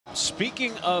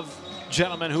Speaking of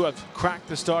gentlemen who have cracked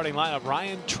the starting lineup,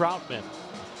 Ryan Troutman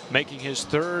making his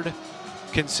third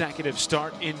consecutive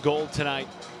start in goal tonight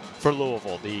for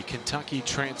Louisville. The Kentucky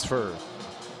transfer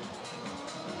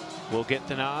will get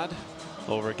the nod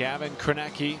over Gavin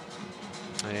Kronecki.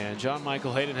 And John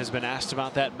Michael Hayden has been asked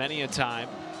about that many a time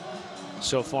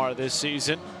so far this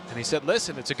season. And he said,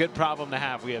 listen, it's a good problem to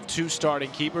have. We have two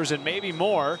starting keepers and maybe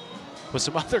more with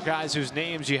some other guys whose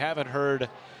names you haven't heard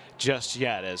just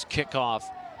yet, as kickoff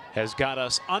has got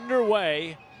us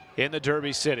underway in the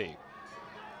Derby City.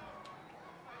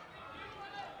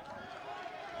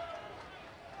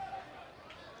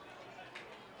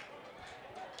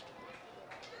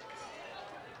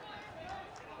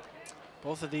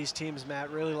 Both of these teams,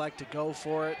 Matt, really like to go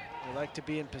for it. They like to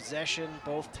be in possession,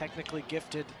 both technically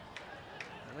gifted.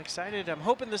 I'm excited. I'm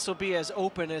hoping this will be as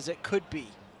open as it could be.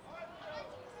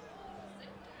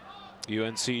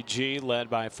 UNCG led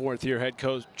by fourth-year head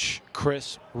coach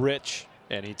Chris Rich,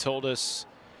 and he told us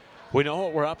we know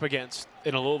what we're up against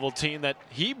in a Louisville team that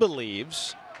he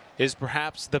believes is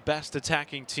perhaps the best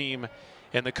attacking team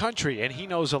in the country. And he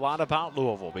knows a lot about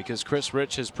Louisville because Chris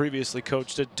Rich has previously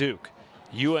coached at Duke,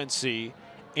 UNC,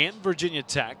 and Virginia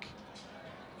Tech.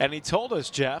 And he told us,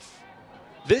 Jeff,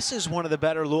 this is one of the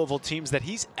better Louisville teams that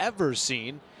he's ever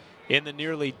seen in the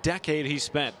nearly decade he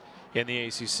spent in the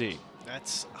ACC.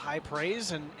 That's high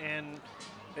praise, and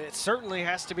it certainly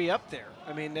has to be up there.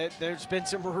 I mean, there's been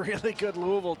some really good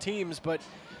Louisville teams, but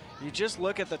you just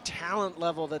look at the talent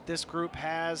level that this group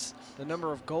has, the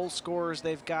number of goal scorers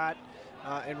they've got,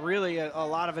 and really a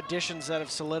lot of additions that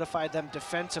have solidified them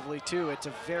defensively, too. It's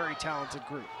a very talented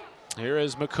group. Here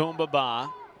is Makumba Ba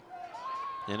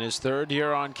in his third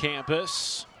year on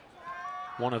campus.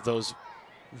 One of those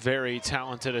very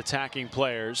talented attacking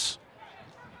players.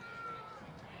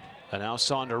 And now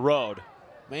Saunders Road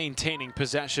maintaining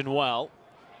possession well.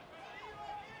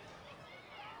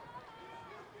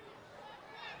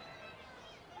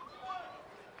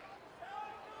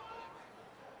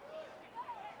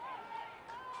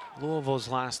 Louisville's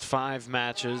last 5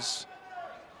 matches,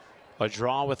 a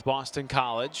draw with Boston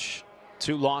College,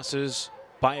 2 losses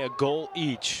by a goal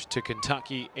each to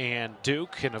Kentucky and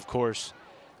Duke, and of course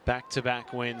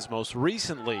back-to-back wins most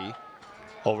recently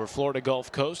over Florida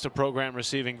Gulf Coast, a program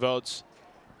receiving votes,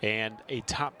 and a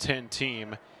top 10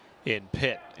 team in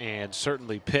Pitt. And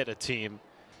certainly Pitt, a team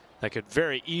that could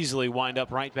very easily wind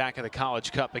up right back in the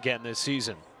College Cup again this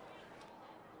season.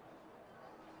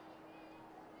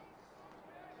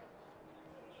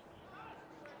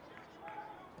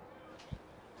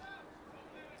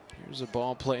 Here's a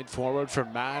ball played forward for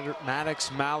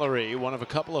Maddox Mallory, one of a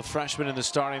couple of freshmen in the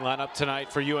starting lineup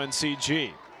tonight for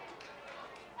UNCG.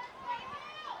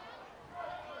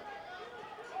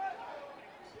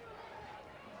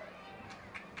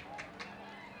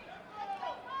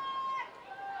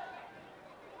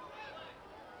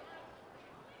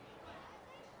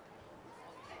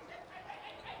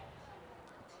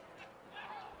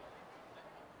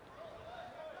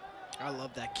 I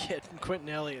love that kid, Quentin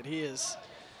Elliott. He is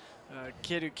a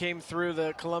kid who came through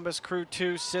the Columbus Crew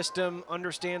 2 system,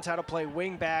 understands how to play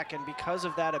wing back, and because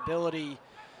of that ability,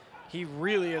 he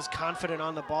really is confident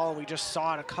on the ball. We just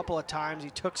saw it a couple of times. He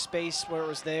took space where it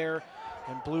was there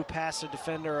and blew past a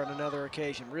defender on another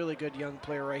occasion. Really good young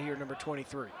player right here, number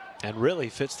 23. And really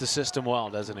fits the system well,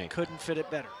 doesn't he? Couldn't fit it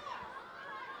better.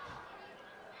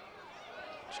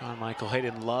 John Michael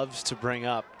Hayden loves to bring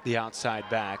up the outside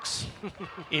backs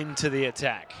into the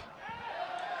attack.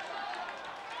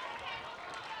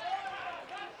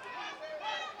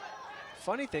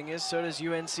 Funny thing is, so does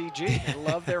UNCG. They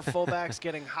love their fullbacks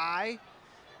getting high.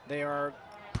 They are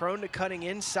prone to cutting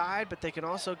inside, but they can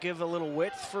also give a little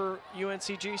width for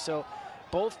UNCG. So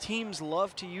both teams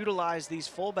love to utilize these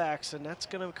fullbacks, and that's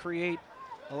going to create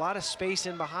a lot of space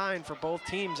in behind for both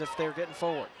teams if they're getting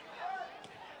forward.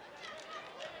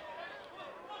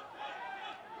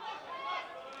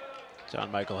 John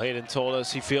Michael Hayden told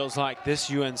us he feels like this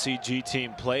UNCG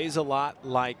team plays a lot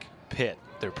like Pitt.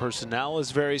 Their personnel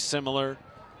is very similar.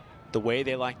 The way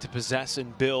they like to possess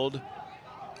and build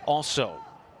also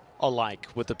alike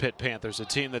with the Pitt Panthers, a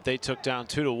team that they took down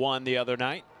 2-1 the other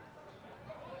night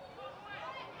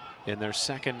in their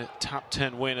second top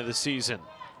 10 win of the season.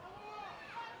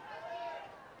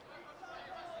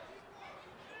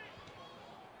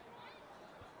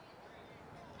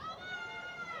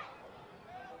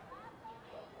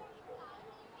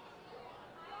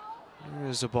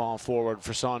 Here's a ball forward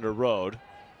for Saunders Road.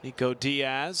 Nico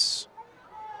Diaz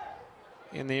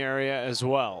in the area as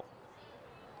well.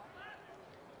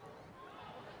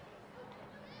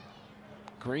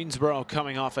 Greensboro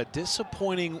coming off a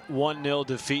disappointing 1-0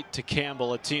 defeat to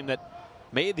Campbell, a team that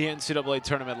made the NCAA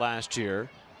tournament last year,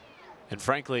 and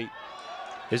frankly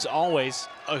is always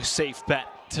a safe bet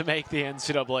to make the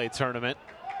NCAA tournament.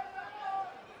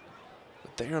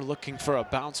 But they are looking for a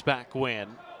bounce-back win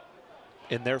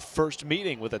in their first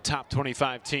meeting with a top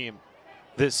 25 team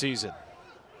this season.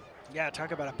 Yeah,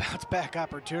 talk about a bounce-back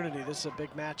opportunity. This is a big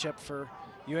matchup for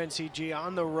UNCG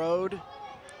on the road.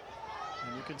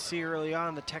 And you can see early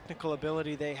on the technical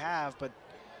ability they have, but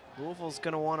Louisville's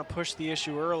going to want to push the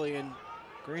issue early, and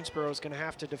Greensboro's going to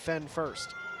have to defend first.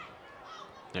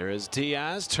 There is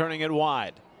Diaz turning it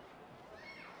wide.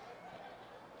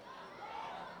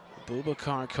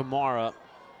 Boubacar Kamara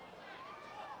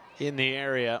in the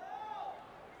area.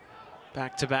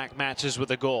 Back-to-back matches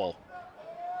with a goal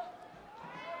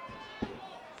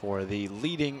for the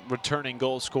leading returning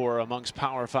goal scorer amongst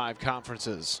Power 5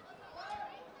 conferences.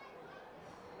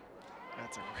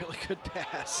 That's a really good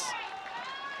pass.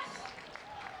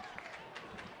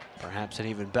 Perhaps an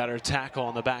even better tackle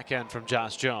on the back end from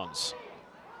Josh Jones,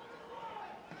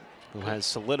 who has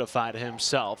solidified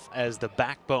himself as the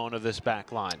backbone of this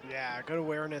back line. Yeah, good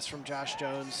awareness from Josh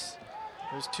Jones.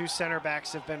 Those two center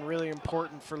backs have been really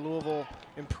important for Louisville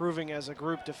improving as a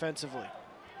group defensively.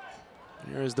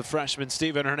 Here is the freshman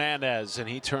Steven Hernandez, and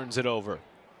he turns it over.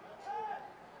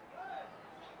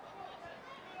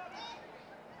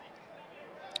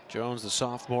 Jones, the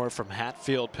sophomore from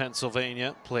Hatfield,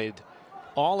 Pennsylvania, played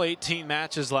all 18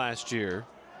 matches last year,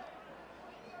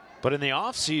 but in the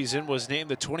offseason was named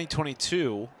the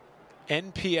 2022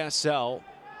 NPSL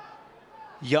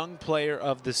Young Player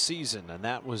of the Season, and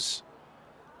that was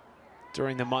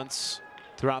during the months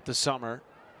throughout the summer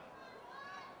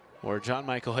where John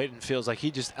Michael Hayden feels like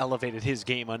he just elevated his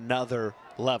game another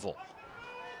level.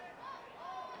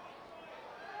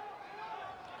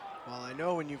 Well, I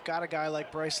know when you've got a guy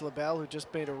like Bryce LaBelle who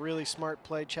just made a really smart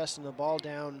play chesting the ball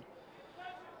down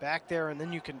back there, and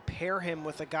then you can pair him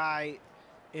with a guy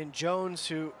in Jones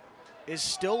who is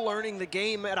still learning the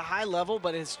game at a high level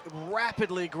but is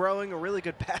rapidly growing, a really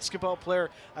good basketball player.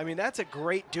 I mean, that's a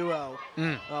great duo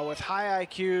with high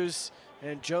IQs,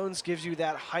 and Jones gives you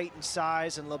that height and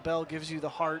size, and LaBelle gives you the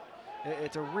heart.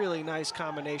 It's a really nice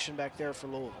combination back there for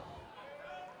Louisville.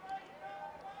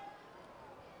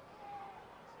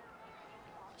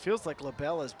 Feels like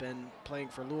LaBelle has been playing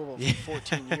for Louisville for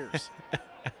 14 years.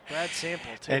 Brad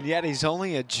Sample, too. And yet he's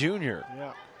only a junior.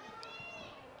 Yeah.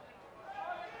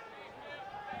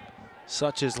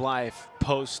 Such is life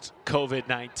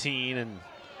post-COVID-19 and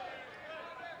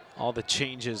all the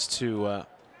changes to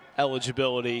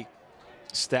eligibility,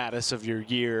 status of your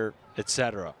year,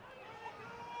 etc.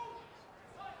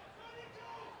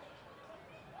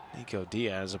 Nico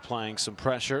Diaz applying some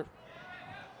pressure.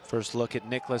 First look at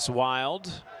Nicholas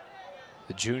Wild,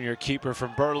 the junior keeper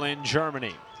from Berlin,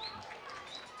 Germany.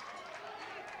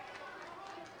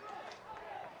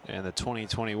 And the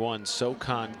 2021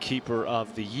 SoCon Keeper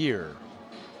of the Year.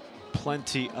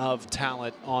 Plenty of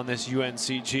talent on this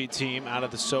UNCG team out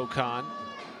of the SoCon.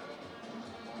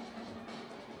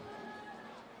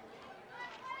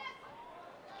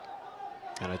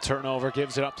 And a turnover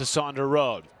gives it up to Sonder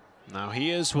Road. Now he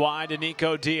is wide to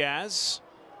Nico Diaz.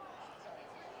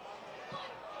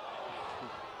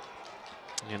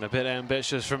 And a bit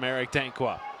ambitious from Eric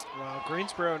Dankwa. Well,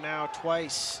 Greensboro now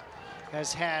twice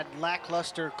has had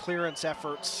lackluster clearance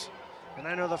efforts. And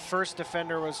I know the first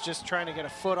defender was just trying to get a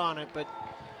foot on it, but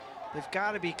they've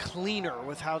got to be cleaner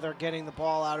with how they're getting the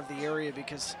ball out of the area,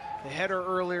 because the header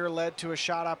earlier led to a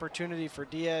shot opportunity for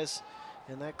Diaz,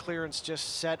 and that clearance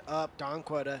just set up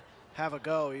Dankwa to have a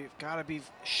go. You've got to be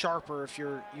sharper if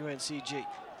you're UNCG.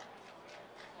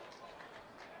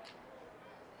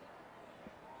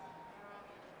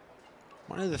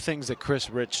 One of the things that Chris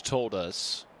Rich told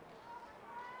us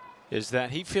is that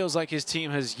he feels like his team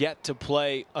has yet to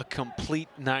play a complete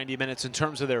 90 minutes in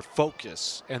terms of their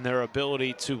focus and their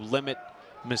ability to limit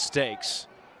mistakes.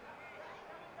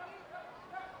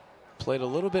 Played a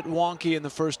little bit wonky in the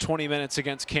first 20 minutes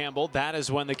against Campbell. That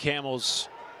is when the Camels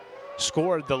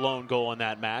scored the lone goal in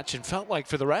that match, and felt like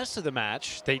for the rest of the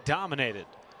match they dominated.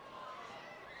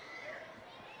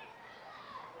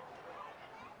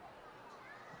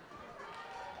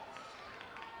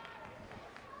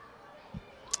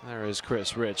 There is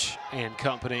Chris Rich and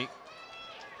company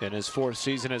in his fourth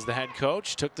season as the head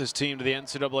coach. Took this team to the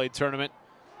NCAA tournament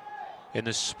in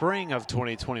the spring of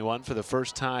 2021 for the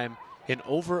first time in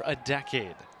over a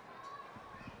decade.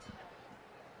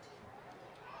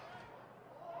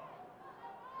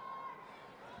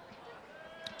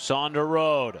 Sonder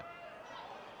Road.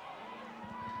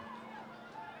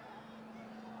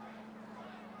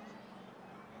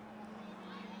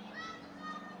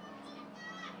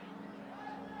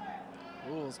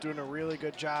 Louisville's doing a really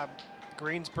good job.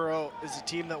 Greensboro is a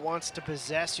team that wants to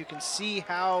possess. You can see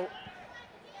how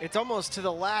it's almost to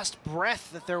the last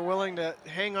breath that they're willing to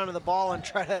hang onto the ball and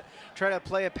try to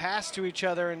play a pass to each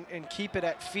other and keep it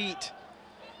at feet.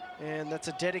 And that's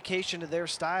a dedication to their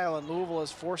style, and Louisville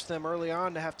has forced them early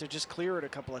on to have to just clear it a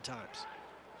couple of times.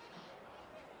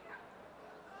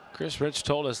 Chris Rich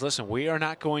told us, listen, we are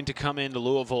not going to come into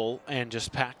Louisville and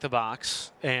just pack the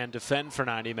box and defend for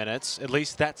 90 minutes. At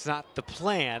least that's not the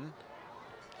plan.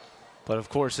 But of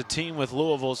course, a team with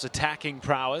Louisville's attacking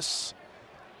prowess,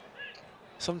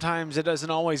 sometimes it doesn't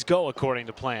always go according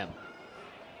to plan.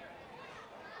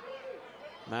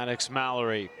 Maddox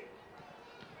Mallory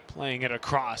playing it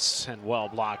across and well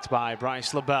blocked by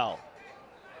Bryce LaBelle.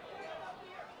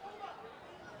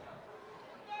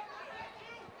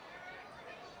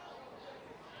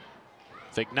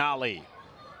 Vignali.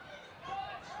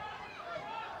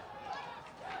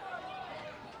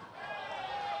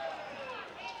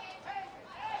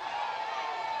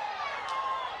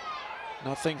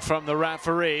 Nothing from the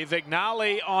referee.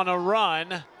 Vignali on a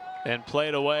run and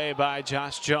played away by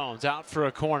Josh Jones, out for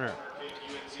a corner.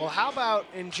 Well, how about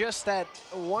in just that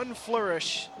one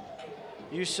flourish,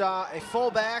 you saw a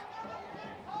fullback,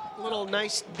 little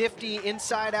nice nifty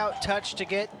inside out touch to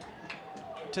get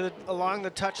to along the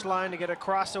touch line to get a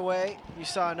cross away. You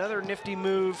saw another nifty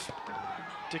move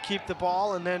to keep the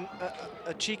ball, and then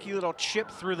a cheeky little chip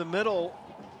through the middle.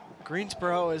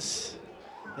 Greensboro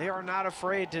they are not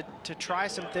afraid to try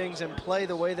some things and play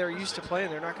the way they're used to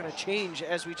playing. They're not going to change,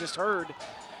 as we just heard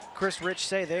Chris Rich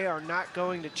say. They are not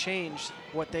going to change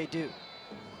what they do.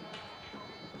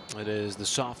 It is the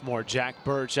sophomore Jack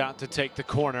Birch out to take the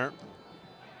corner.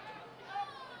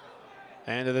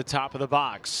 And to the top of the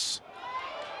box.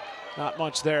 Not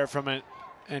much there from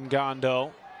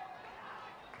Ngondo.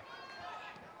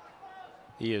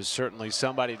 He is certainly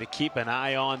somebody to keep an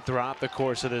eye on throughout the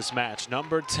course of this match.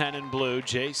 Number 10 in blue,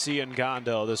 J.C.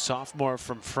 Ngondo, the sophomore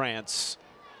from France.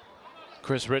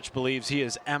 Chris Rich believes he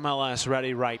is MLS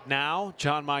ready right now.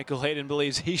 John Michael Hayden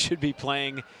believes he should be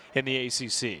playing in the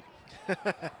ACC.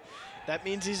 That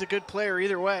means he's a good player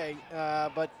either way,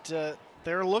 but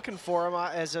they're looking for him,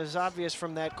 as is obvious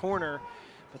from that corner,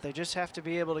 but they just have to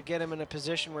be able to get him in a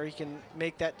position where he can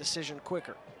make that decision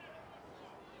quicker.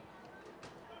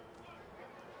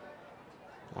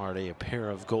 Already a pair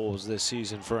of goals this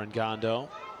season for Ngondo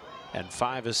and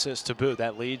 5 assists to boot.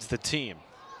 That leads the team.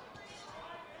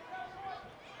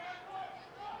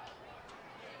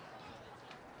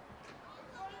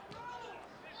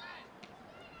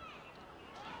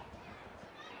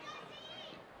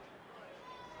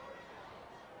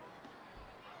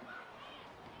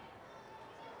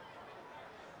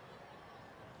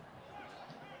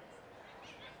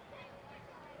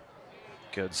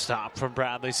 Good stop from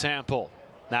Bradley Sample.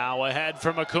 Now ahead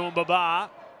from Makumba Ba.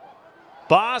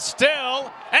 Ba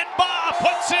still, and Ba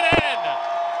puts it in.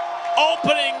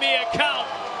 Opening the account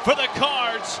for the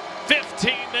Cards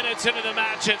 15 minutes into the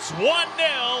match. It's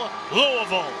 1-0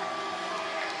 Louisville.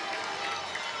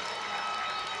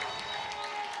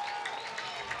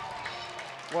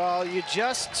 Well, you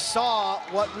just saw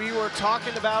what we were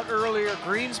talking about earlier,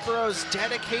 Greensboro's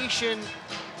dedication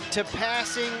to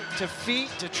passing, to feet,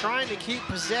 to trying to keep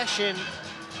possession.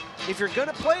 If you're going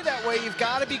to play that way, you've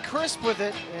got to be crisp with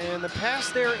it. And the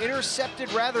pass there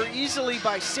intercepted rather easily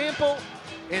by Sample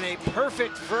in a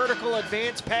perfect vertical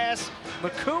advance pass.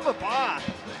 Makumba Ba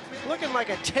looking like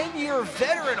a 10-year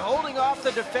veteran, holding off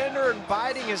the defender and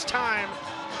biding his time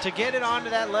to get it onto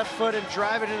that left foot and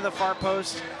drive it into the far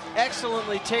post.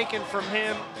 Excellently taken from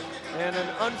him, and an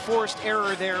unforced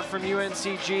error there from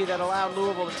UNCG that allowed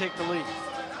Louisville to take the lead.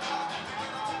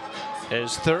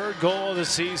 His 3rd goal of the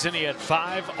season. He had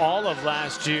 5 all of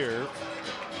last year.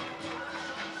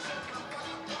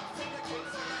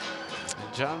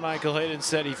 John Michael Hayden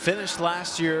said he finished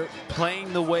last year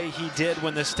playing the way he did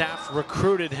when the staff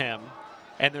recruited him,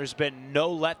 and there's been no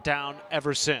letdown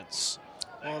ever since.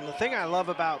 Well, and the thing I love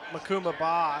about Makumba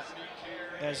Ba,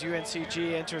 as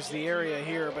UNCG enters the area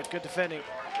here, but good defending,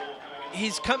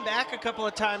 he's come back a couple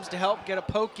of times to help get a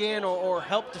poke in or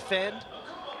help defend,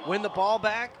 win the ball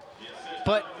back.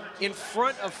 But in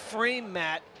front of frame,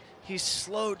 Matt, he's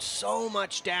slowed so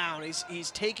much down.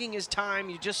 He's taking his time.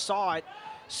 You just saw it.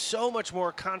 So much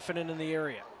more confident in the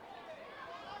area.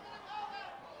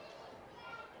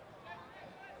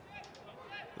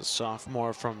 The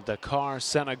sophomore from Dakar,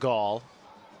 Senegal,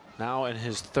 now in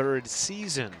his 3rd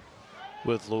season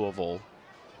with Louisville.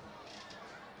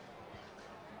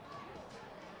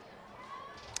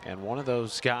 And one of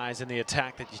those guys in the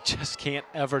attack that you just can't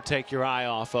ever take your eye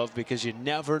off of, because you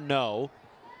never know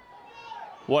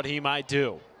what he might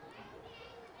do.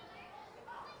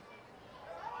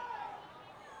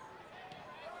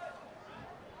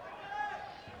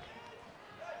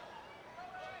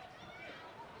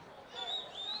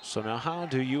 So now how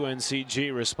do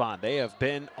UNCG respond? They have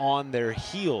been on their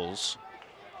heels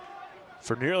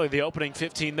for nearly the opening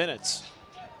 15 minutes.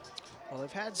 Well,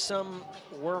 they've had some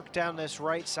work down this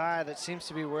right side. That seems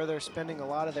to be where they're spending a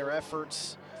lot of their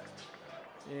efforts.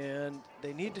 And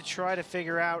they need to try to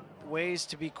figure out ways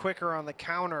to be quicker on the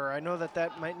counter. I know that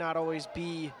that might not always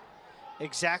be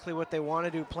exactly what they want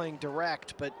to do playing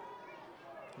direct, but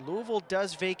Louisville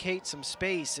does vacate some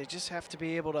space. They just have to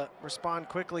be able to respond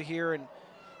quickly here and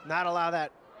not allow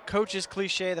that coach's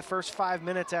cliche the first 5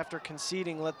 minutes after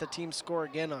conceding, let the team score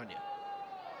again on you.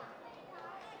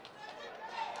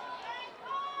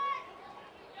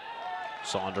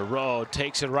 Saunder Rowe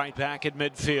takes it right back at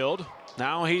midfield.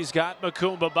 Now he's got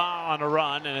Makumba Ba on a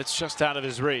run, and it's just out of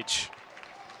his reach.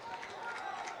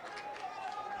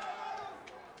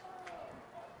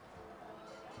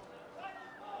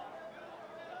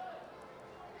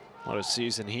 What a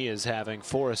season he is having.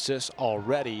 4 assists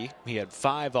already. He had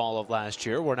 5 all of last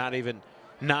year. We're not even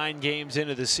 9 games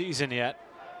into the season yet.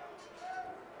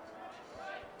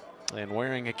 And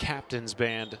wearing a captain's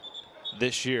band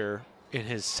this year in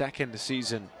his 2nd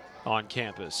season on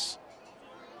campus.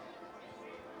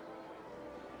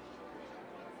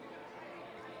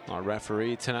 Our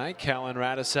referee tonight, Kellen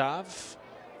Radisov.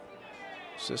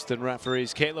 Assistant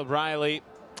referees, Caleb Riley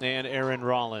and Aaron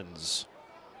Rollins.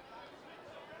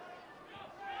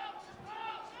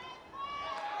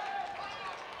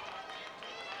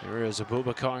 Here is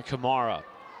Abubakar Kamara.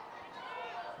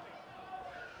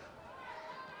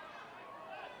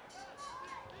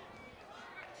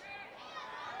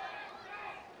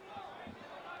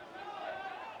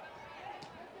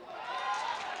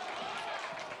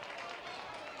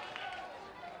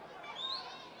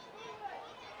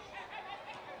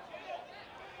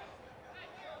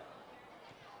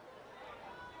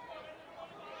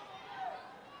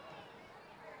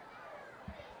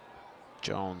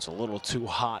 Jones a little too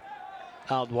hot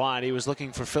out wide. He was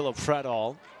looking for Philip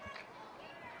Fredall.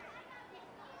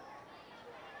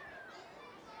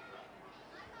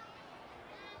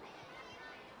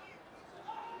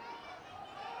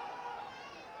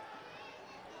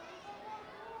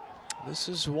 This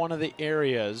is one of the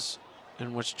areas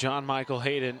in which John Michael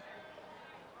Hayden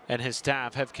and his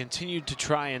staff have continued to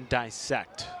try and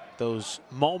dissect those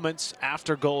moments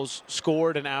after goals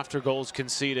scored and after goals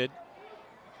conceded.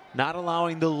 Not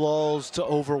allowing the lulls to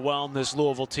overwhelm this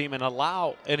Louisville team and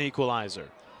allow an equalizer.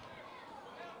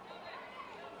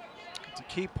 It's a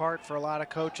key part for a lot of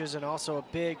coaches and also a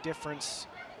big difference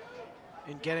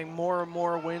in getting more and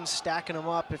more wins, stacking them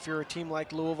up if you're a team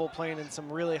like Louisville playing in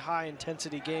some really high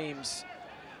intensity games.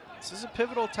 This is a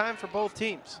pivotal time for both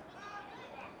teams.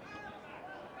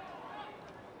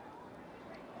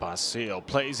 Basile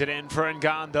plays it in for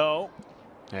Ngando,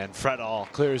 and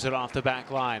Fredall clears it off the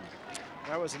back line.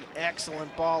 That was an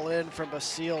excellent ball in from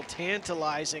Basile,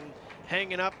 tantalizing,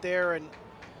 hanging up there, and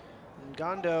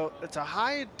Ngando, it's a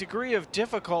high degree of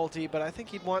difficulty, but I think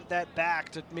he'd want that back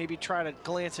to maybe try to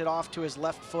glance it off to his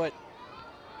left foot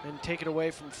and take it away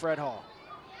from Fred Hall.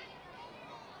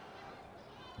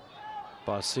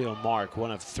 Basile Mark,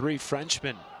 one of 3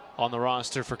 Frenchmen on the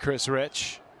roster for Chris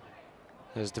Rich,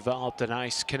 has developed a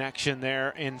nice connection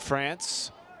there in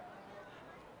France.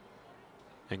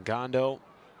 And Ngando,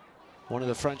 one of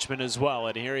the Frenchmen as well,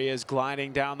 and here he is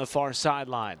gliding down the far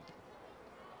sideline.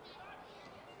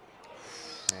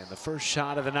 And the first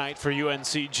shot of the night for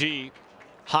UNCG,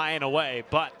 high and away,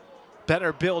 but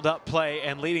better build-up play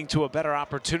and leading to a better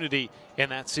opportunity in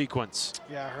that sequence.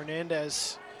 Yeah,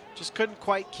 Hernandez just couldn't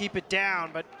quite keep it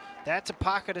down, but that's a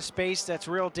pocket of space that's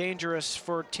real dangerous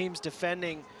for teams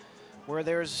defending, where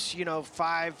there's, you know,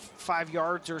 five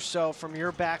yards or so from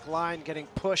your back line getting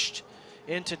pushed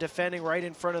into defending right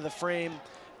in front of the frame,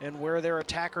 and where their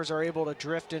attackers are able to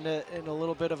drift in a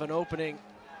little bit of an opening.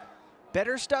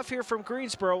 Better stuff here from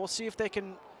Greensboro. We'll see if they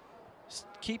can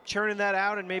keep churning that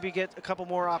out and maybe get a couple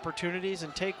more opportunities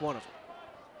and take one of them.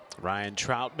 Ryan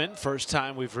Troutman, first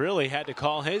time we've really had to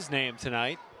call his name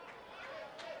tonight.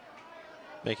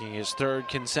 Making his 3rd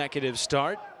consecutive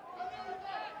start.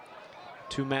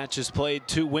 2 matches played,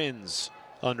 2 wins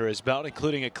under his belt,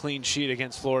 including a clean sheet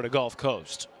against Florida Gulf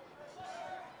Coast.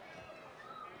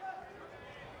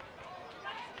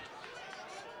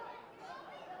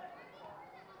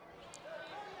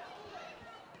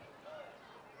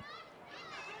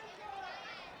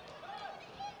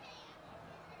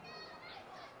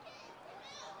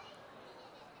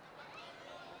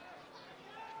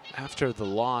 After the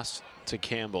loss to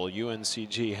Campbell,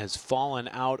 UNCG has fallen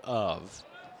out of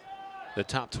the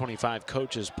top 25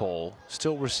 coaches poll,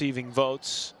 still receiving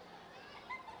votes.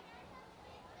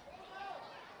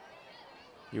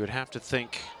 You would have to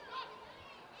think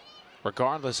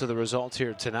regardless of the results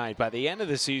here tonight, by the end of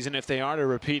the season, if they are to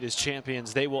repeat as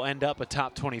champions, they will end up a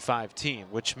top 25 team,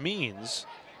 which means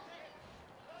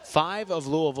 5 of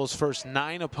Louisville's first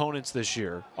 9 opponents this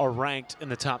year are ranked in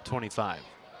the top 25.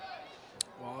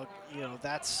 Well, you know,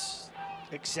 that's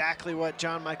exactly what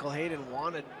John Michael Hayden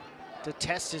wanted to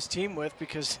test his team with,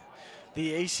 because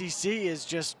the ACC is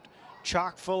just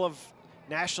chock full of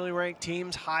nationally ranked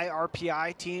teams, high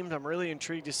RPI teams. I'm really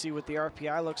intrigued to see what the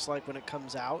RPI looks like when it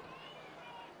comes out.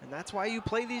 And that's why you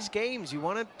play these games. You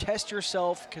want to test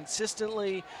yourself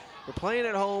consistently. You're playing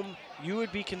at home. You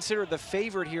would be considered the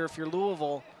favorite here if you're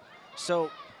Louisville.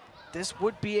 So this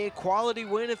would be a quality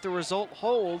win if the result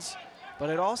holds, but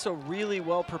it also really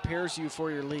well prepares you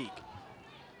for your league.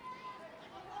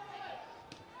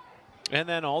 And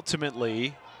then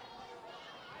ultimately,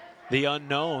 the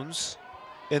unknowns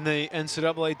in the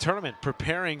NCAA tournament,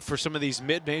 preparing for some of these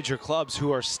mid-major clubs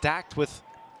who are stacked with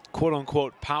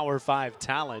quote-unquote Power 5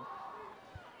 talent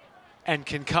and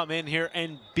can come in here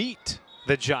and beat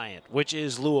the giant, which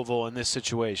is Louisville in this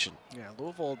situation. Yeah,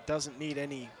 Louisville doesn't need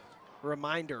any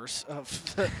reminders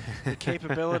of the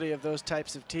capability of those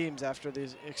types of teams after the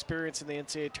experience in the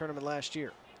NCAA tournament last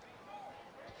year.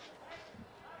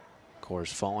 Of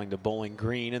course, falling to Bowling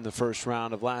Green in the first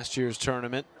round of last year's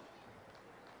tournament.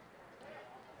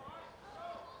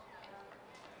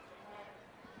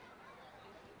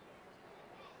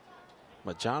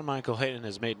 But John Michael Hayden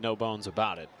has made no bones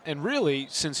about it. And really,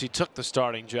 since he took the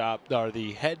starting job, or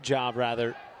the head job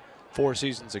rather, 4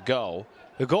 seasons ago,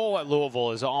 the goal at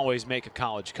Louisville is always make a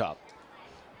College Cup.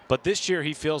 But this year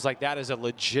he feels like that is a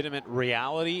legitimate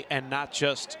reality and not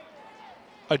just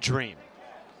a dream.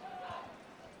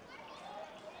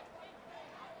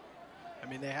 I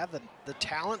mean, they have the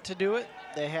talent to do it.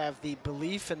 They have the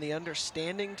belief and the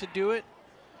understanding to do it.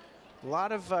 A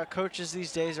lot of coaches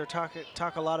these days are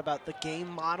talk a lot about the game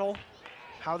model,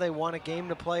 how they want a game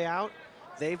to play out.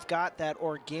 They've got that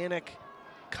organic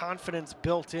confidence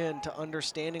built in to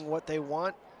understanding what they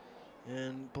want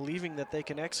and believing that they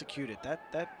can execute it.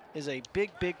 That is a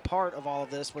big part of all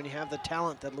of this when you have the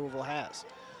talent that Louisville has.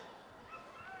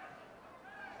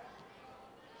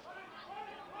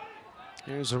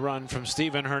 Here's a run from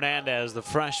Steven Hernandez, the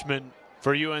freshman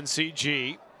for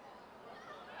UNCG.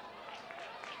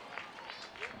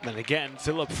 And again,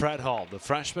 Philip Fredhall, the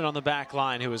freshman on the back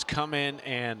line who has come in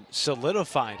and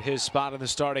solidified his spot in the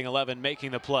starting 11,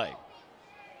 making the play.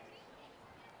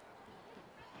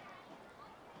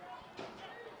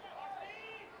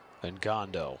 And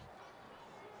Gondo,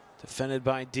 defended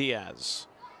by Diaz.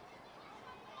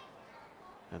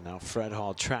 And now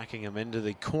Fredhall tracking him into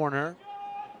the corner.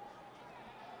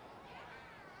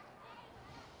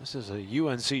 This is a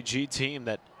UNCG team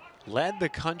that led the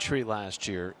country last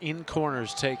year in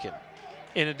corners taken.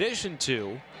 In addition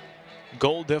to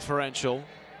goal differential,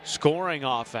 scoring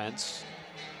offense,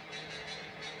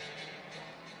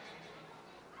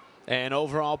 and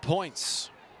overall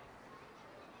points.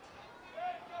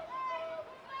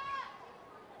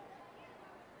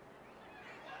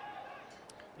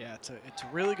 Yeah, it's a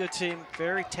really good team,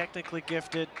 very technically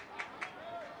gifted.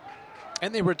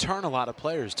 And they return a lot of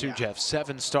players too, yeah. Jeff.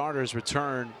 7 starters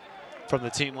return from the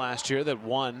team last year that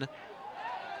won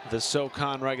the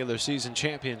SoCon regular season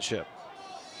championship.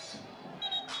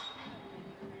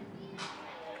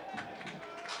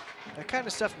 That kind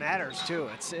of stuff matters too.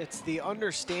 It's the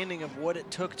understanding of what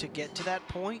it took to get to that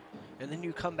point, and then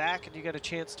you come back and you get a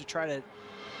chance to try to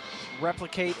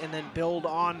replicate and then build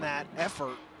on that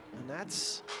effort, and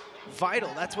that's vital.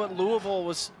 That's what Louisville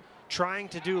was trying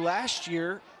to do last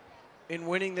year in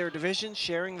winning their division,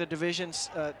 sharing the division's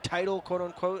title, quote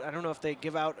unquote. I don't know if they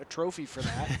give out a trophy for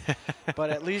that, but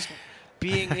at least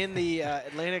being in the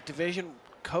Atlantic Division,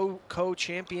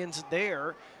 co-champions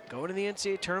there, going to the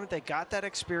NCAA tournament, they got that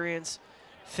experience.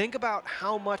 Think about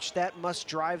how much that must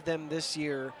drive them this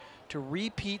year to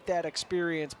repeat that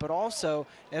experience, but also,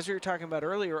 as we were talking about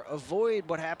earlier, avoid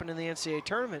what happened in the NCAA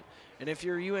tournament. And if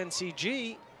you're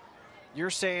UNCG, you're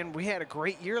saying, we had a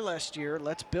great year last year,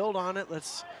 let's build on it,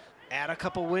 let's add a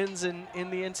couple wins in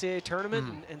the NCAA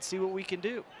tournament and see what we can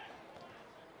do.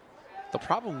 The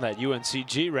problem that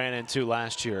UNCG ran into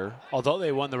last year, although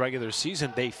they won the regular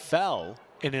season, they fell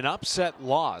in an upset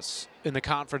loss in the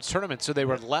conference tournament. So they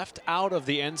were left out of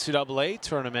the NCAA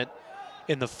tournament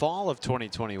in the fall of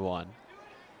 2021.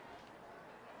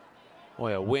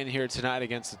 Boy, a win here tonight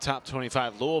against the top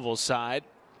 25 Louisville side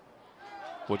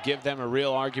would give them a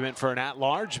real argument for an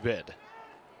at-large bid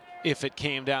if it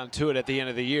came down to it at the end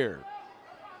of the year.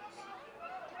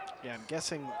 Yeah, I'm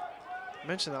guessing, I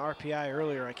mentioned the RPI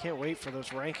earlier. I can't wait for those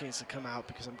rankings to come out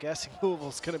because I'm guessing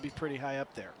Louisville's going to be pretty high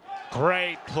up there.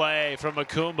 Great play from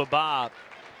Makumba Bob,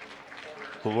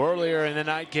 who earlier in the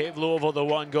night gave Louisville the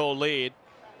 1-goal lead,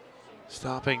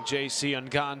 stopping J.C.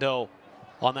 Ngando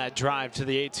on that drive to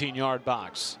the 18-yard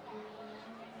box.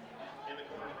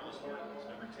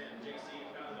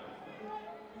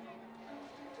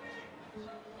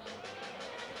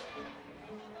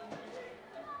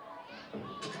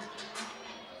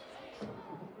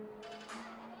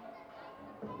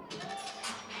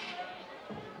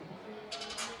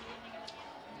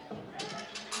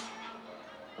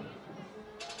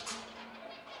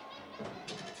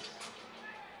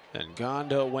 And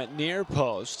Ngando went near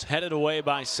post, headed away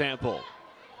by Sample.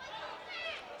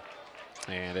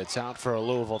 And it's out for a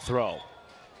Louisville throw.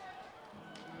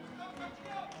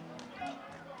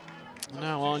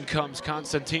 Now on comes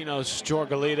Konstantinos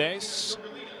Georgalides.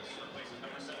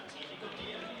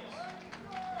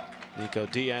 Nico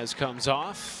Diaz comes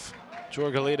off.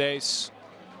 Georgalides,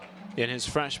 in his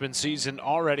freshman season,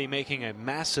 already making a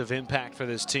massive impact for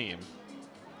this team.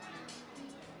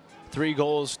 3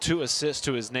 goals, 2 assists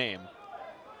to his name.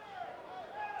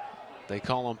 They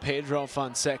call him Pedro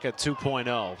Fonseca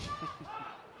 2.0.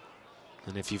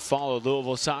 And if you followed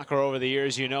Louisville soccer over the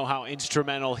years, you know how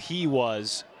instrumental he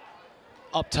was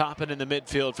up top and in the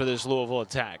midfield for this Louisville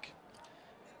attack.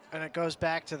 And it goes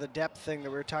back to the depth thing that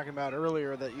we were talking about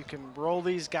earlier, that you can roll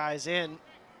these guys in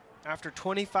after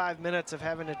 25 minutes of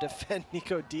having to defend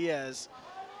Nico Diaz.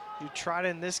 You trot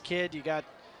in this kid, you got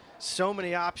so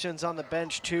many options on the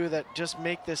bench too that just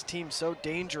make this team so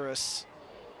dangerous.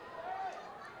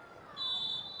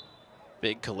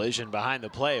 Big collision behind the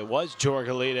play. It was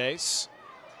Georgalides.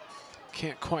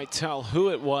 Can't quite tell who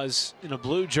it was in a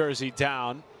blue jersey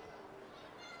down.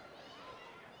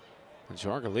 And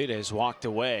Georgalides walked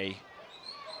away,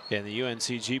 and the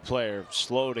UNCG player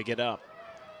slow to get up.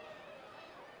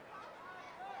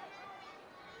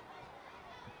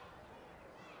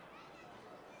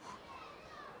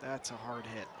 That's a hard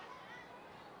hit.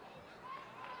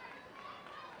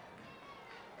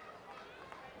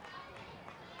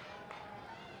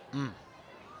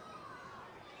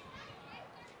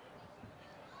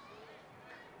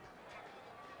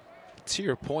 To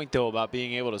your point, though, about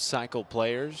being able to cycle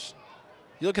players,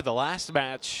 you look at the last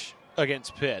match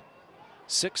against Pitt,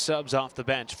 6 subs off the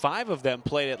bench. 5 of them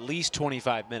played at least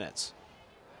 25 minutes.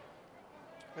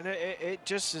 And it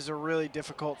just is a really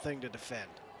difficult thing to defend.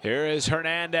 Here is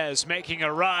Hernandez making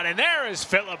a run, and there is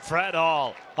Philip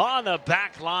Fredhall on the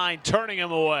back line, turning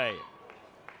him away.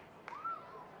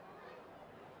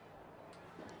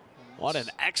 What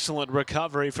an excellent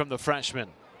recovery from the freshman.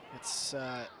 It's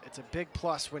a big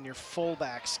plus when your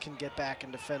fullbacks can get back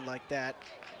and defend like that.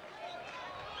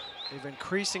 They've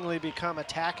increasingly become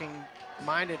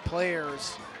attacking-minded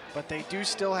players, but they do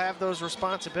still have those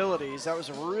responsibilities. That was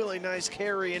a really nice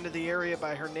carry into the area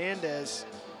by Hernandez.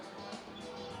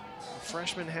 The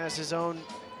freshman has his own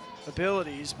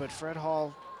abilities, but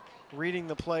Fredhall reading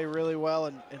the play really well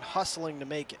and hustling to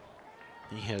make it.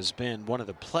 He has been one of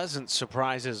the pleasant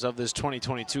surprises of this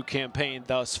 2022 campaign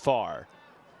thus far.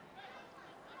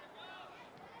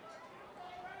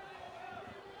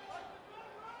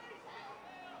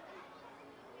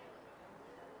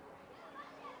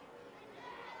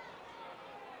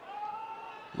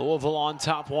 Louisville on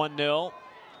top 1-0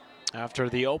 after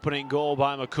the opening goal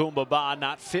by Makumba Ba,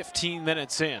 not 15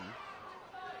 minutes in.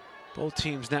 Both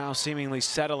teams now seemingly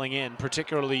settling in,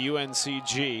 particularly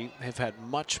UNCG. They've had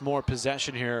much more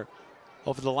possession here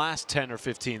over the last 10 or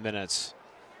 15 minutes.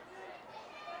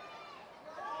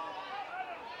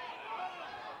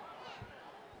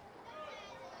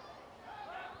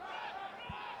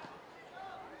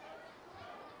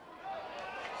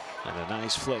 And a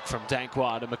nice flick from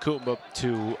Dankwa to Makumba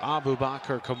to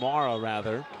Abubakar Kamara,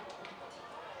 rather.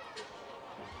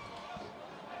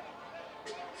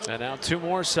 And now 2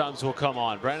 more subs will come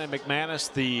on. Brandon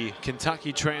McManus, the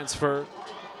Kentucky transfer,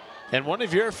 and one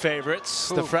of your favorites,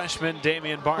 the freshman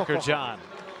Damian Barker-John.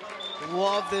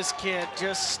 Love this kid,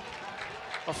 just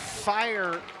a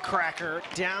firecracker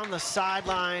down the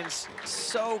sidelines,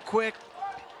 so quick.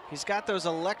 He's got those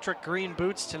electric green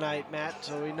boots tonight, Matt,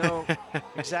 so we know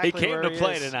exactly where he is. He came to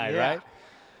play tonight, yeah. right?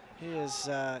 He is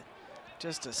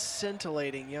just a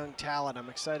scintillating young talent. I'm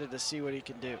excited to see what he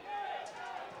can do.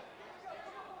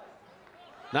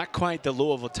 Not quite the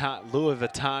Louis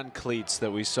Vuitton cleats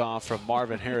that we saw from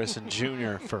Marvin Harrison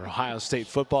Jr. for Ohio State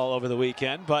football over the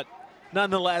weekend, but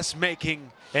nonetheless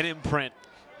making an imprint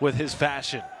with his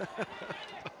fashion.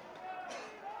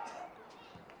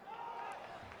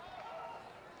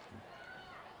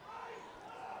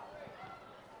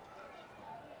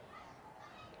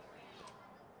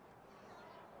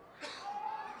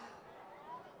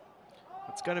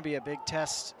 it's going to be a big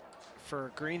test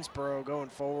for Greensboro going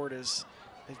forward, is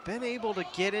they've been able to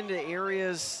get into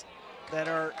areas that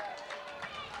are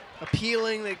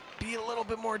appealing. They be a little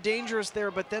bit more dangerous there,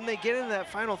 but then they get into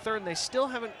that final third and they still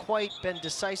haven't quite been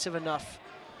decisive enough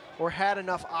or had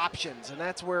enough options, and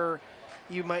that's where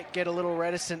you might get a little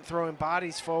reticent throwing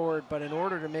bodies forward. But in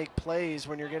order to make plays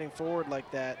when you're getting forward like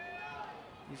that,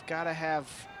 you've got to have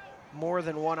more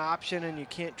than one option, and you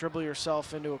can't dribble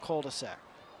yourself into a cul-de-sac.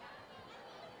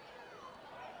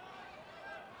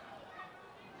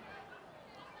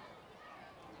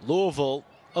 Louisville,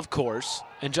 of course,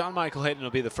 and John Michael Hayden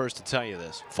will be the first to tell you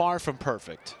this, far from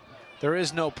perfect. There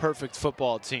is no perfect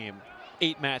football team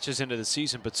 8 matches into the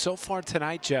season, but so far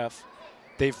tonight, Jeff,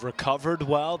 they've recovered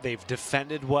well, they've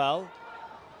defended well,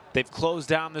 they've closed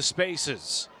down the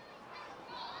spaces.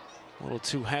 A little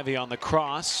too heavy on the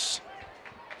cross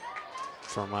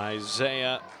from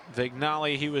Isaiah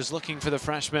Vignali. He was looking for the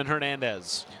freshman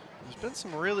Hernandez. There's been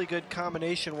some really good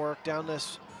combination work down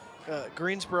this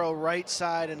Greensboro right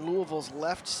side and Louisville's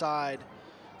left side,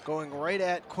 going right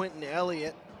at Quentin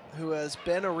Elliott, who has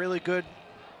been a really good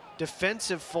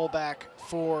defensive fullback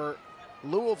for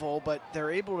Louisville, but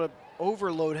they're able to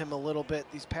overload him a little bit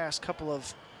these past couple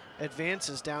of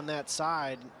advances down that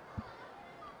side.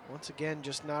 Once again,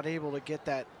 just not able to get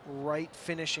that right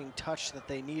finishing touch that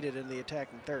they needed in the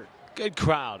attacking third. Good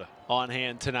crowd on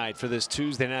hand tonight for this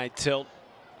Tuesday night tilt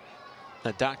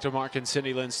at Dr. Mark and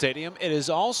Cindy Lynn Stadium. It is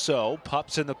also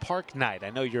Pups in the Park night. I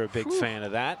know you're a big fan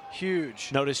of that. Huge.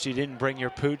 Noticed you didn't bring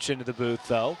your pooch into the booth,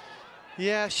 though.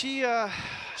 Yeah, she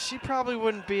probably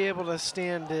wouldn't be able to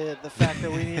stand the fact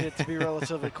that we needed to be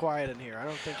relatively quiet in here. I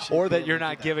don't think she. Or that you're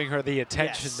not giving her the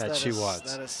attention that she was.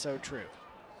 That is so true.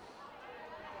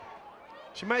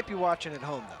 She might be watching at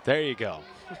home, though. There you go.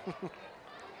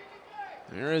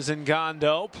 There is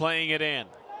Ngondo playing it in.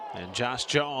 And Josh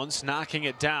Jones knocking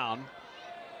it down.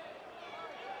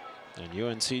 And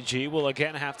UNCG will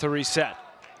again have to reset.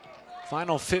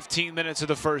 Final 15 minutes of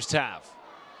the first half.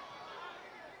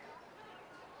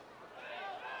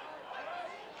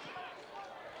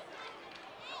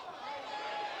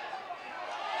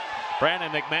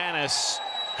 Brandon McManus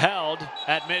held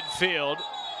at midfield.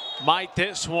 Might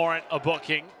this warrant a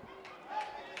booking?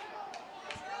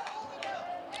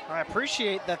 I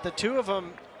appreciate that the two of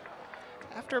them,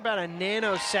 after about a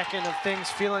nanosecond of things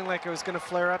feeling like it was going to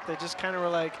flare up, they just kind of were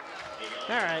like,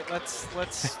 all right, let's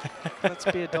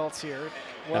be adults here.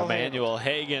 Well, Emmanuel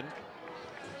Hagan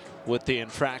with the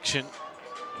infraction.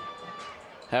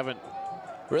 Haven't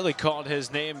really called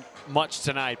his name much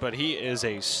tonight, but he is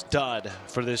a stud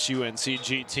for this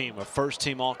UNCG team. A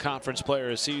first-team all-conference player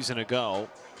a season ago.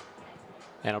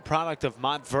 And a product of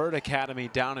Montverde Academy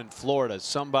down in Florida.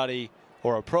 Somebody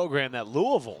or a program that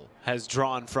Louisville has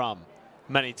drawn from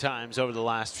many times over the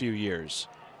last few years.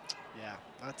 Yeah,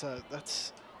 that's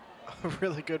a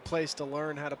really good place to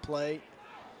learn how to play.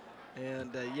 And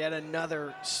yet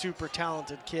another super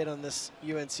talented kid on this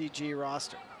UNCG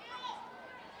roster.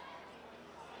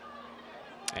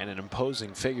 And an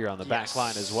imposing figure on the back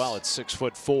line as well at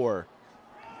 6'4".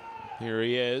 Here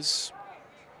he is,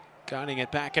 guiding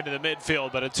it back into the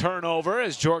midfield, but a turnover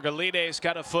as Jorgalides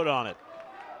got a foot on it.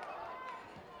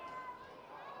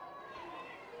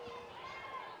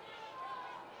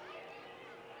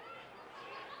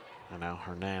 And now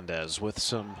Hernandez with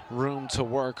some room to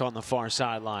work on the far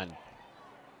sideline.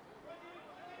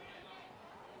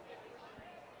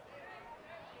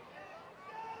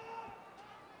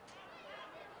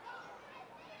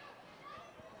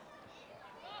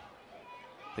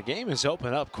 The game has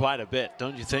opened up quite a bit,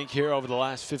 don't you think, here over the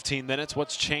last 15 minutes?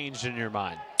 What's changed in your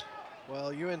mind?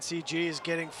 Well, UNCG is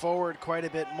getting forward quite a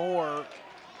bit more,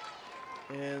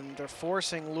 and they're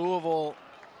forcing Louisville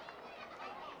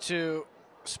to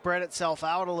spread itself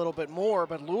out a little bit more,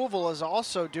 but Louisville is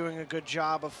also doing a good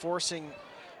job of forcing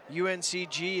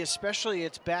UNCG, especially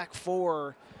its back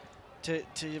four, to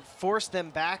force them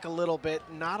back a little bit,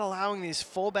 not allowing these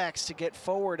fullbacks to get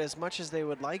forward as much as they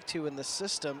would like to in the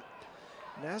system.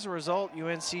 And as a result,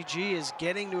 UNCG is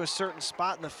getting to a certain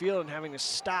spot in the field and having to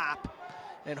stop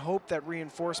and hope that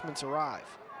reinforcements arrive.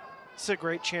 It's a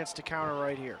great chance to counter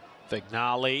right here.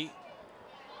 Vignali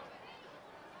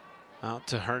out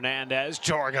to Hernandez.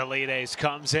 Jorgalides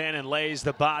comes in and lays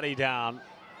the body down,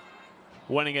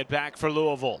 winning it back for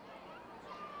Louisville.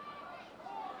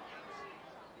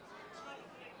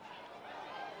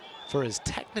 For as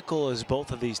technical as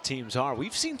both of these teams are,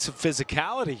 we've seen some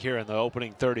physicality here in the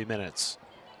opening 30 minutes.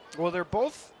 Well, they're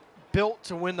both built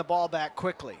to win the ball back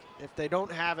quickly. If they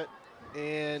don't have it,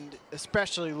 and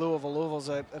especially Louisville. Louisville's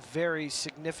a very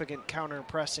significant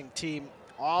counter-pressing team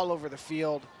all over the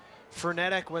field,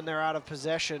 frenetic when they're out of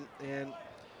possession. And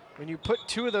when you put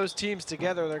two of those teams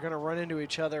together, they're going to run into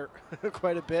each other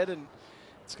quite a bit, and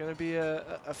it's going to be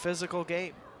a physical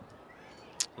game.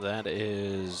 That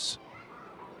is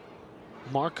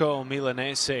Marco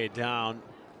Milanese down,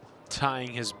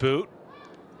 tying his boot.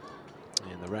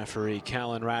 And the referee,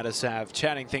 Callan Radisav,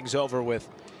 chatting things over with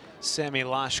Sami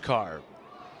Lashkar.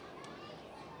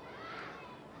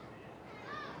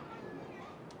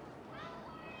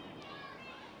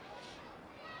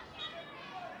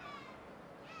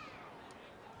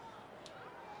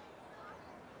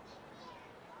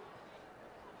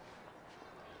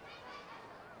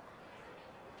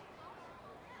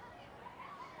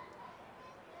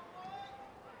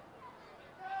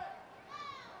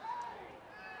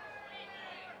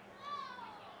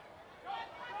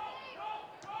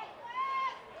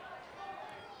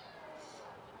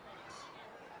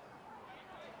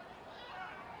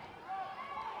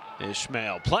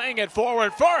 Ishmael playing it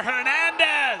forward for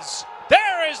Hernandez.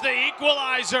 There is the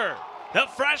equalizer. The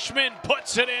freshman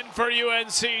puts it in for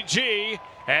UNCG,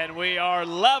 and we are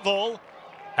level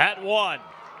at 1.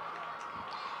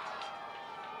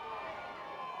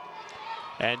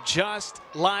 And just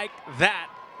like that,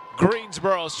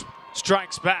 Greensboro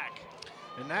strikes back.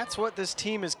 And that's what this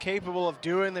team is capable of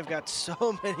doing. They've got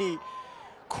so many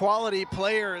quality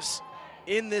players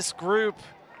in this group.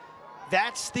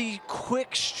 That's the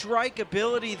quick strike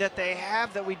ability that they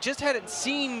have that we just hadn't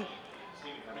seen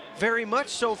very much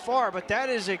so far, but that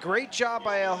is a great job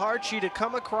by El Harchi to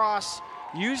come across,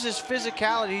 use his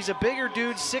physicality. He's a bigger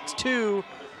dude, 6'2",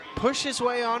 push his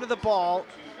way onto the ball,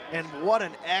 and what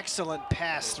an excellent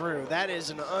pass through. That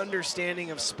is an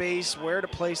understanding of space, where to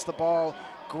place the ball.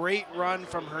 Great run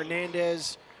from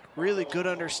Hernandez, really good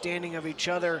understanding of each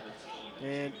other,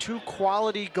 and 2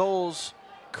 quality goals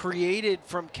created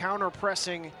from counter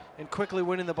pressing and quickly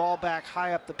winning the ball back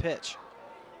high up the pitch.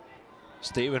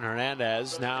 Steven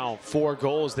Hernandez, now 4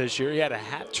 goals this year. He had a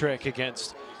hat trick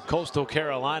against Coastal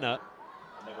Carolina.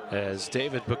 As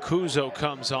David Bakuzo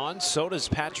comes on, so does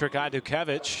Patrick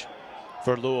Idukevich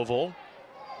for Louisville,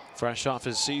 fresh off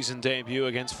his season debut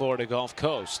against Florida Gulf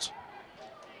Coast.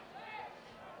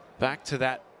 Back to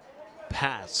that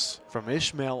pass from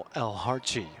Ishmael El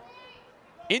Harchi.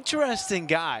 Interesting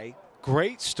guy.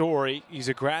 Great story. He's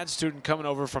a grad student coming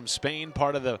over from Spain,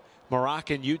 part of the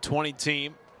Moroccan U20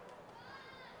 team.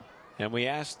 And we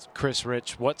asked Chris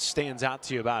Rich, what stands out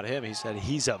to you about him? He said,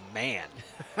 he's a man.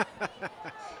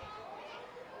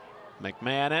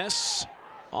 McManus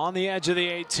on the edge of the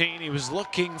 18. He was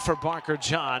looking for Barker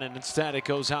John, and instead it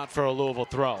goes out for a Louisville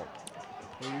throw.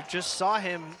 You just saw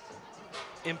him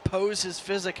impose his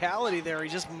physicality there. He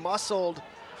just muscled.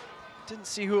 Didn't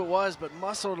see who it was, but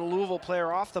muscled a Louisville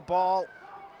player off the ball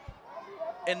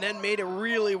and then made a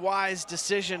really wise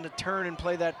decision to turn and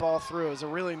play that ball through. It was a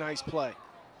really nice play.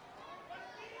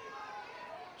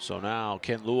 So now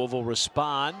can Louisville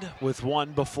respond with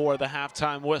one before the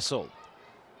halftime whistle?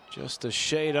 Just a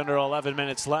shade under 11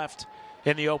 minutes left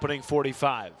in the opening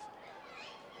 45.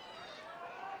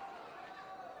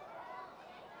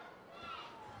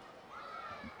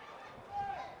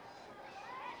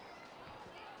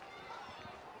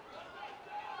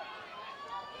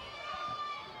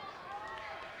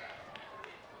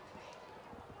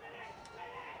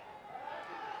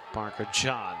 Barker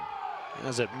John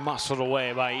has it muscled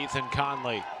away by Ethan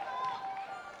Conley.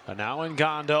 And now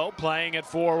Ngondo playing it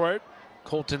forward.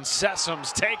 Colton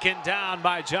Sessum's taken down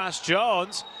by Josh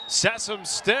Jones. Sessum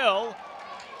still.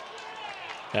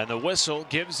 And the whistle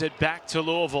gives it back to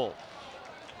Louisville.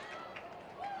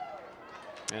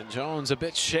 And Jones a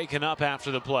bit shaken up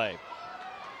after the play. It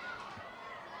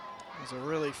was a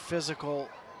really physical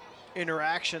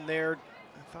interaction there.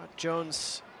 I thought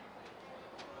Jones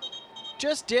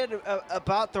just did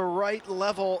about the right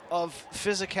level of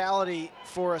physicality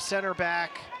for a center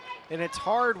back. And it's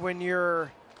hard when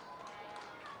you're,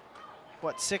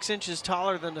 what, 6 inches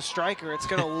taller than the striker. It's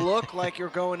going to look like you're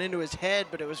going into his head,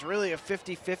 but it was really a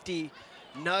 50-50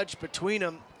 nudge between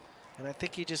them. And I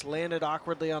think he just landed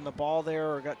awkwardly on the ball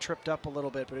there or got tripped up a little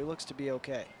bit, but he looks to be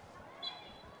okay.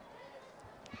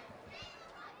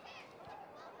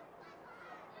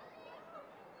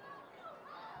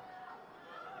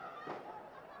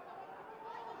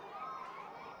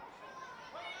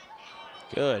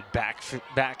 Good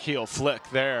back heel flick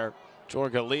there.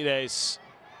 Georgalides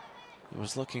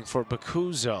was looking for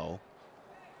Bakuzo,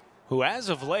 who as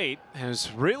of late has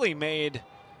really made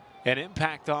an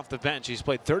impact off the bench. He's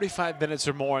played 35 minutes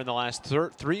or more in the last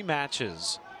 3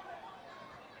 matches.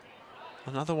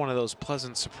 Another one of those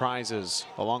pleasant surprises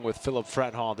along with Philip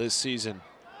Frethall this season.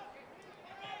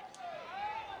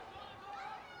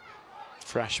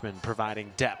 Freshman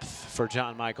providing depth for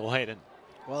John Michael Hayden.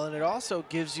 Well, and it also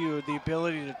gives you the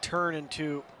ability to turn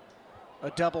into a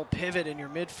double pivot in your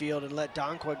midfield and let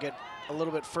Donqua get a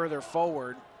little bit further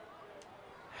forward.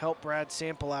 Help Brad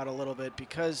Sample out a little bit,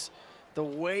 because the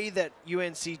way that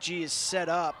UNCG is set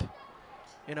up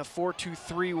in a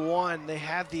 4-2-3-1, they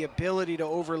have the ability to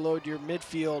overload your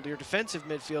midfield, your defensive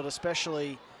midfield,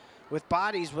 especially with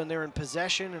bodies when they're in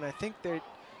possession. And I think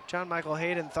John Michael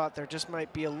Hayden thought there just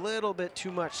might be a little bit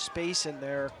too much space in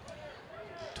there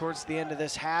towards the end of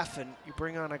this half, and you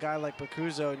bring on a guy like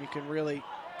Bakuzo and you can really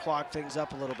clog things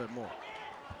up a little bit more.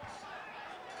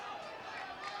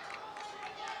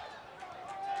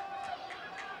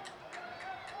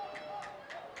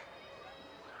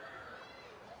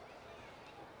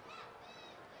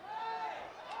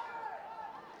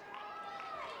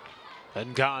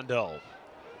 And Gondo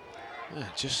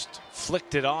just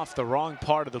flicked it off the wrong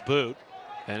part of the boot,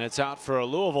 and it's out for a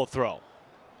Louisville throw.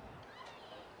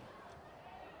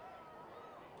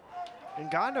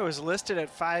 And Gondo is listed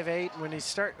at 5'8". When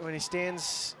he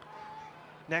stands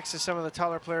next to some of the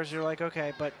taller players, you're like,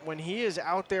 okay. But when he is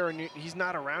out there and he's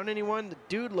not around anyone, the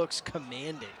dude looks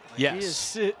commanding. Like,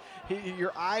 yes.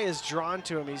 Your eye is drawn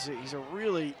to him. He's a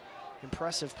really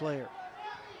impressive player.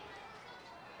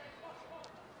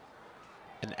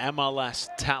 An MLS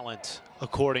talent,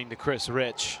 according to Chris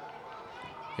Rich.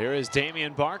 Here is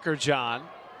Damian Barker, John.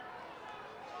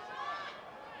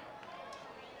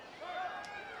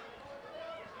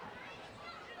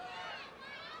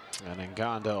 And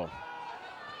Ngondo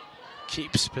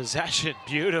keeps possession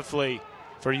beautifully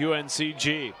for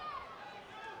UNCG.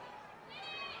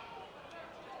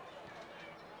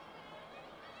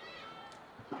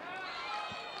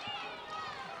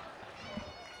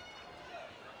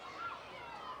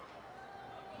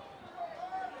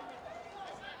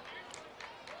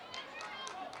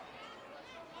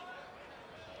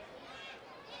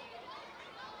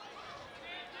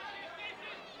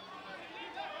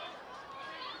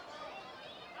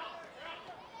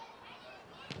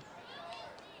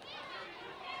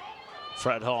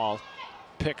 Fred Hall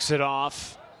picks it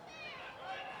off.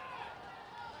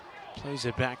 Plays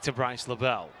it back to Bryce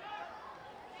LaBelle.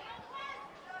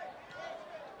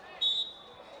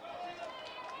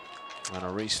 And a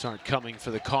restart coming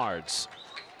for the Cards.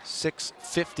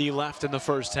 6:50 left in the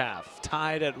first half.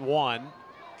 Tied at 1.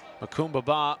 Makumba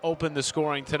Ba opened the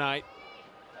scoring tonight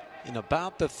in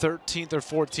about the 13th or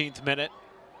 14th minute.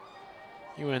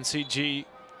 UNCG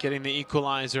getting the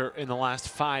equalizer in the last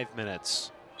 5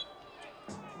 minutes.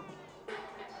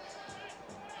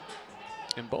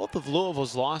 In both of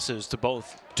Louisville's losses to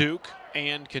both Duke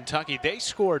and Kentucky, they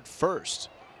scored first.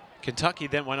 Kentucky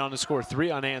then went on to score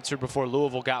 3 unanswered before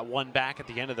Louisville got 1 back at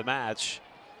the end of the match.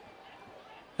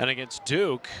 And against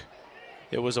Duke,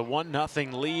 it was a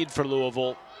 1-0 lead for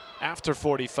Louisville after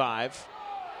 45.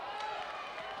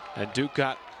 And Duke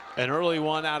got an early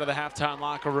one out of the halftime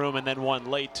locker room and then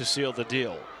one late to seal the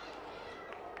deal.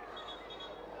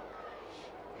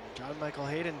 John Michael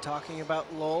Hayden talking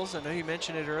about lulls. I know you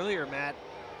mentioned it earlier, Matt.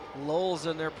 Lulls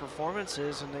in their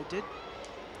performances, and they did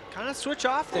kind of switch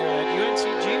off there. And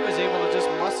UNCG was able to just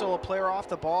muscle a player off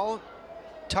the ball,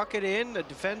 tuck it in. The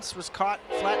defense was caught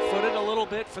flat-footed a little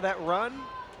bit for that run.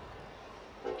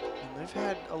 And they've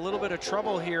had a little bit of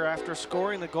trouble here after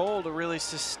scoring the goal to really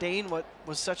sustain what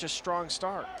was such a strong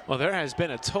start. Well, there has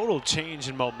been a total change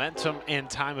in momentum and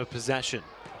time of possession.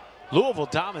 Louisville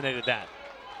dominated that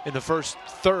in the first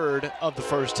third of the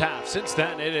first half. Since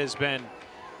then, it has been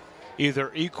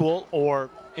either equal or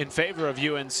in favor of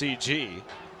UNCG.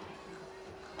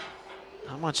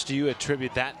 How much do you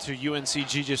attribute that to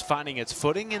UNCG just finding its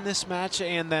footing in this match,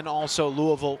 and then also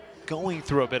Louisville going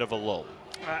through a bit of a lull?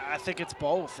 I think it's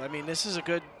both. I mean, this is a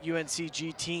good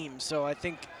UNCG team, so I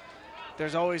think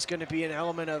there's always going to be an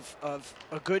element of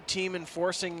a good team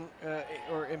enforcing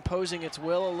or imposing its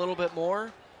will a little bit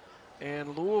more,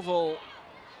 and Louisville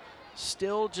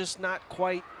still just not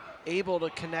quite able to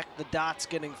connect the dots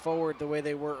getting forward the way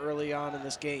they were early on in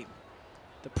this game.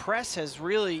 The press has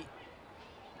really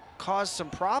caused some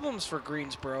problems for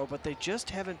Greensboro, but they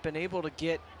just haven't been able to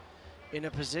get in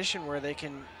a position where they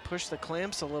can push the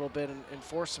clamps a little bit and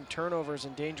force some turnovers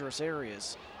in dangerous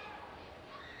areas.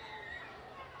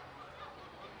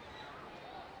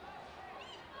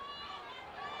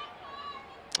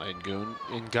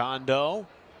 Ngondo.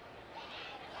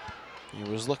 He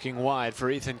was looking wide for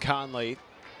Ethan Conley,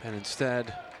 and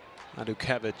instead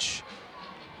Andukevich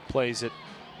plays it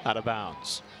out of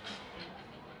bounds.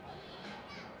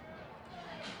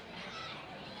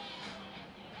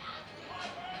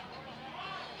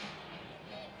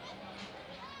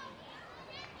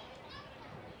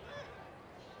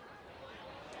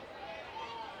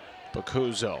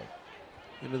 Bacuzzo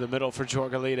into the middle for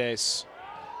Jorgalides.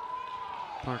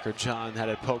 Parker John had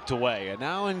it poked away. And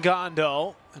now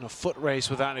Ngando in a foot race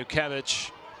with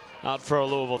Anukevich out for a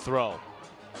Louisville throw.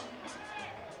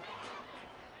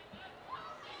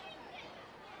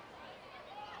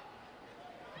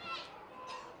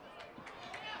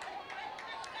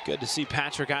 Good to see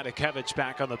Patrick Anukevich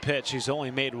back on the pitch. He's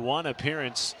only made one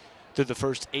appearance through the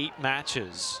first 8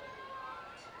 matches.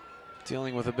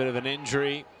 Dealing with a bit of an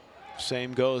injury.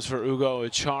 Same goes for Ugo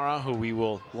Ichara, who we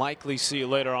will likely see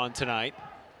later on tonight.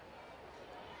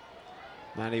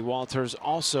 Matty Walters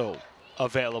also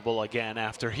available again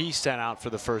after he sat out for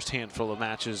the first handful of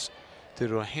matches due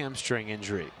to a hamstring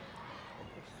injury.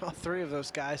 All 3 of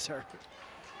those guys are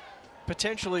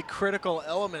potentially critical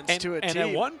elements to a team. And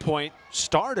at one point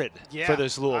started for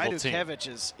this Louisville team.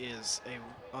 Anukevich is an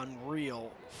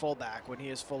unreal fullback when he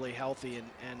is fully healthy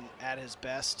and at his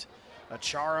best.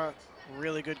 Achara,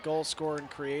 really good goal scorer and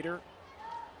creator.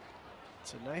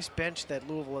 It's a nice bench that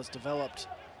Louisville has developed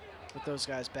with those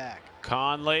guys back.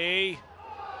 Conley.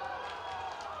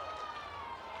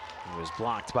 He was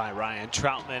blocked by Ryan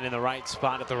Troutman in the right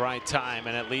spot at the right time,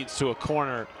 and it leads to a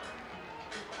corner.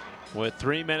 With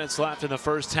 3 minutes left in the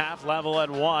first half, level at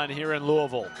 1 here in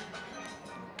Louisville.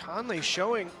 Conley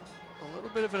showing a little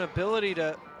bit of an ability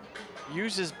to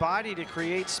use his body to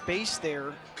create space there.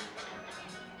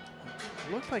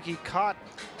 It looked like he caught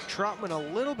Troutman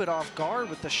a little bit off guard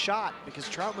with the shot because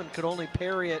Troutman could only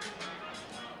parry it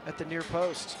at the near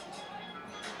post.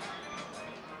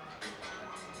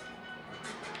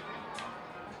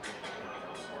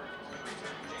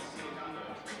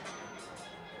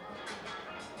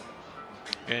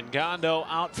 Ngando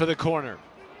out for the corner.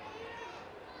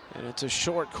 And it's a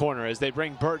short corner as they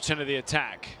bring Birch into the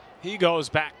attack. He goes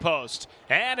back post,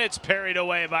 and it's parried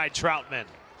away by Troutman.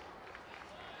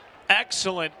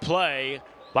 Excellent play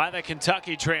by the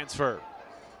Kentucky transfer.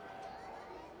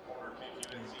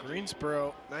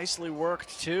 Greensboro nicely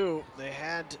worked too. They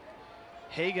had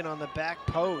Hagan on the back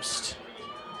post,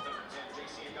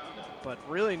 but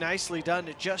really nicely done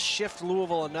to just shift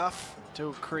Louisville enough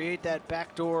to create that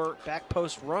backdoor back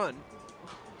post run.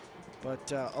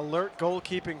 But alert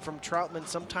goalkeeping from Troutman.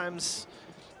 Sometimes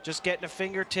just getting a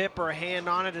fingertip or a hand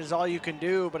on it is all you can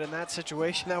do, but in that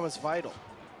situation that was vital.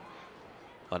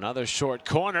 Another short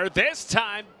corner. This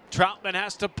time Troutman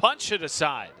has to punch it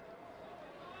aside.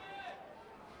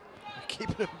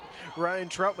 Keeping Ryan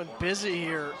Troutman busy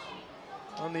here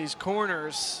on these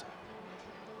corners.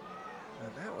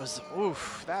 And that was,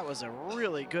 oof, that was a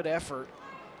really good effort.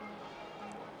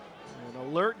 And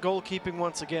alert goalkeeping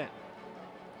once again.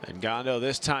 And Ngando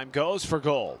this time goes for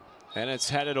goal. And it's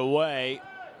headed away.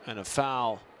 And a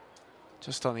foul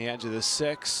just on the edge of the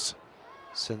 6.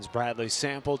 Sends Bradley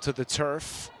Sample to the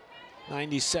turf.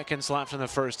 90 seconds left in the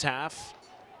first half.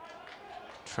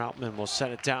 Troutman will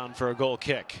set it down for a goal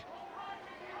kick.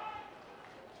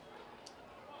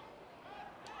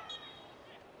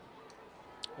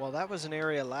 Well, that was an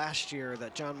area last year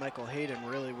that John Michael Hayden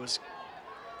really was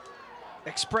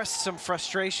expressed some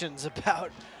frustrations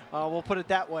about, we'll put it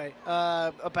that way,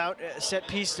 about set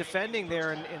piece defending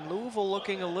there, and Louisville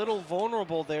looking a little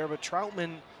vulnerable there, but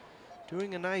Troutman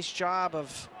doing a nice job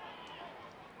of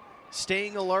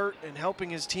staying alert and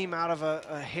helping his team out of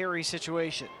a hairy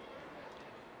situation.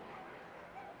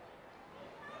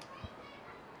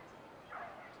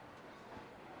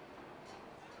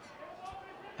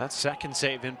 That second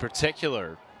save in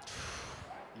particular.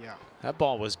 Yeah. That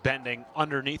ball was bending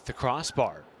underneath the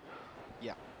crossbar.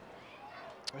 Yeah.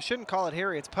 I shouldn't call it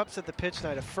hairy. It's Pups at the Pitch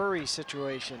Night, a furry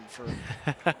situation for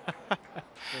Louisville.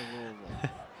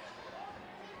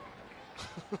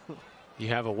 You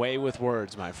have a way with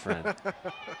words, my friend.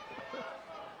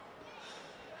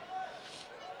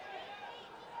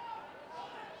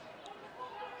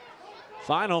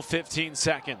 Final 15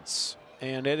 seconds.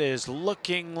 And it is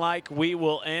looking like we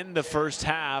will end the first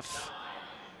half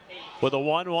with a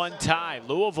 1-1 tie.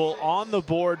 Louisville on the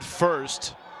board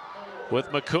first with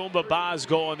Makumba Ba's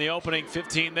goal in the opening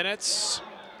 15 minutes.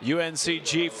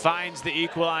 UNCG finds the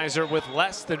equalizer with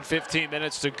less than 15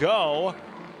 minutes to go.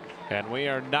 And we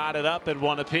are knotted up at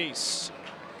 1 apiece.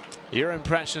 Your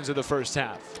impressions of the first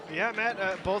half? Yeah,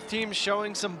 Matt, both teams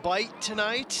showing some bite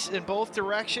tonight in both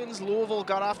directions. Louisville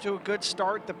got off to a good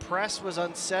start. The press was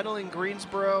unsettling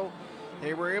Greensboro.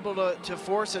 They were able to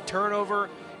force a turnover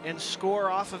and score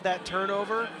off of that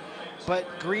turnover. But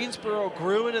Greensboro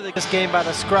grew into this game by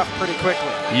the scruff pretty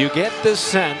quickly. You get the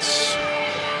sense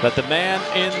that the man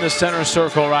in the center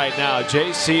circle right now,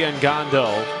 J.C.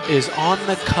 Ngando, is on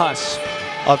the cusp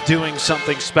of doing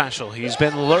something special. He's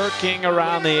been lurking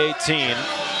around the 18.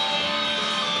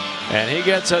 And he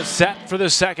gets us set for the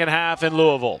second half in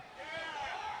Louisville.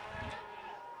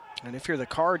 And if you're the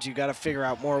Cards, you got to figure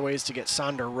out more ways to get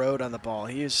Sonder Road on the ball.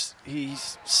 He's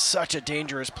such a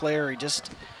dangerous player. He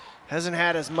just hasn't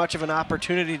had as much of an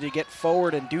opportunity to get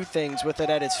forward and do things with it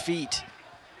at his feet.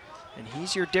 And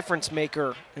he's your difference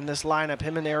maker in this lineup,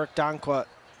 him and Eric Donqua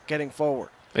getting forward.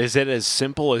 Is it as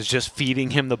simple as just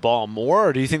feeding him the ball more,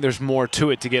 or do you think there's more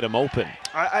to it to get him open?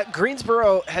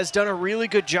 Greensboro has done a really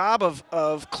good job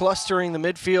of clustering the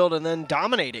midfield and then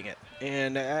dominating it.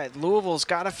 And Louisville's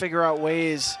got to figure out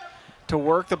ways to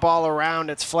work the ball around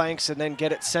its flanks and then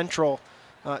get it central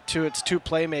to its two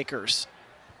playmakers.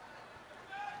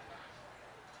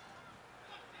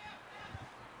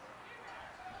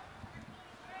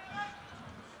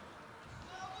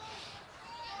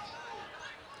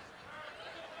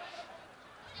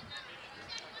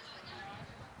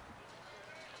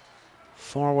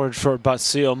 Forward for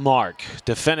Basile Mark,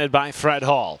 defended by Fred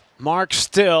Hall. Mark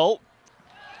still,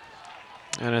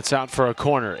 and it's out for a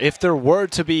corner. If there were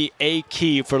to be a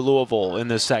key for Louisville in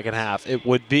the second half, it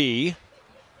would be...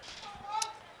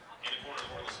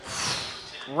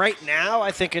 Right now,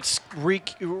 I think it's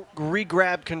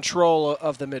re-grab control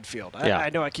of the midfield. I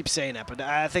know I keep saying that, but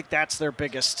I think that's their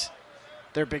biggest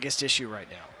issue right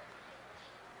now.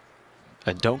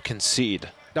 And don't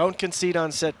concede. Don't concede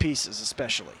on set pieces,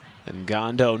 especially. And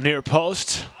Gondo near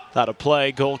post, out of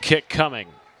play, goal kick coming.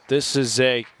 This is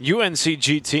a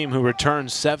UNCG team who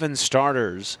returned 7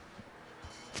 starters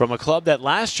from a club that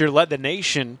last year led the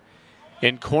nation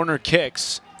in corner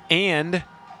kicks and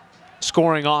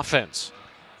scoring offense.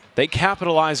 They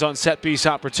capitalize on set-piece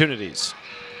opportunities.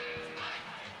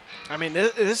 I mean,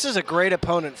 this is a great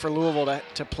opponent for Louisville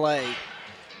to play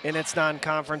in its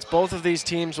non-conference. Both of these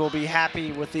teams will be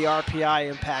happy with the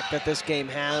RPI impact that this game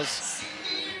has.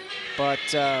 But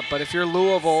if you're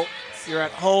Louisville, you're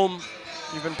at home,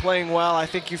 you've been playing well, I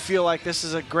think you feel like this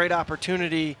is a great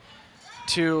opportunity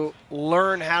to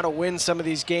learn how to win some of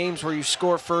these games where you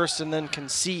score first and then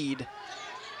concede,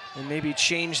 and maybe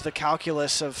change the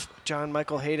calculus of John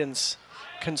Michael Hayden's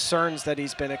concerns that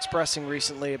he's been expressing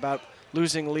recently about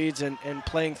losing leads and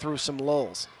playing through some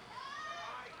lulls.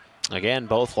 Again,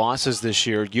 both losses this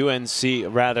year.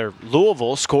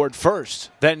 Louisville scored first,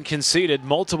 then conceded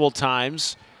multiple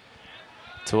times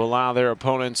to allow their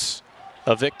opponents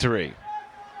a victory.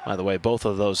 By the way, both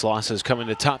of those losses coming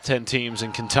to top 10 teams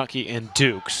in Kentucky and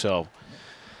Duke, so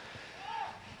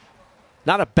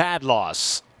not a bad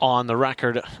loss on the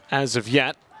record as of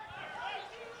yet.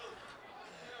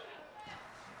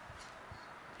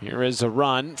 Here is a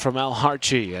run from El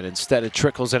Harchi, and instead it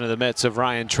trickles into the midst of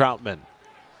Ryan Troutman.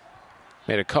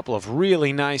 Made a couple of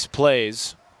really nice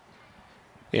plays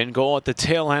in goal at the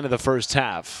tail end of the first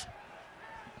half.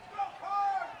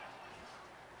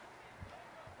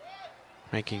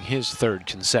 Making his 3rd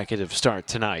consecutive start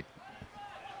tonight.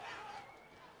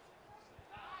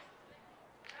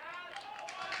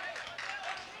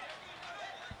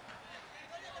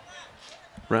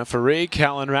 Referee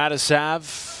Callan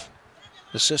Radisav.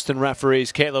 Assistant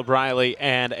referees Caleb Riley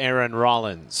and Aaron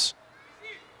Rollins.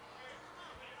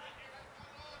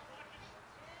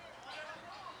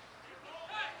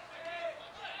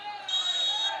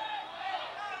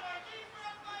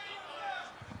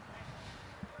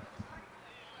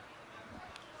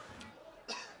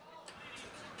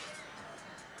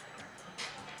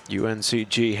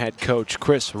 UNCG head coach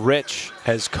Chris Rich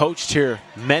has coached here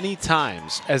many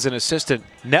times as an assistant,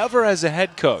 never as a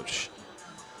head coach.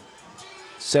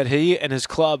 Said he and his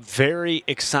club very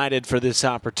excited for this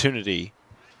opportunity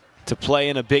to play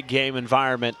in a big game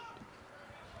environment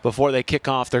before they kick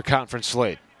off their conference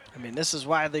slate. I mean, this is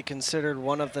widely considered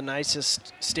one of the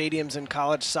nicest stadiums in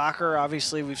college soccer.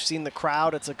 Obviously, we've seen the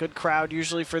crowd. It's a good crowd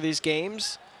usually for these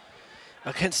games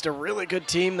against a really good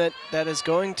team that is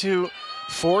going to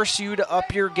force you to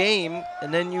up your game,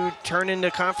 and then you turn into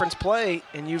conference play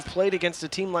and you've played against a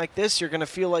team like this, you're going to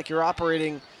feel like you're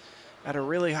operating at a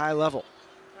really high level.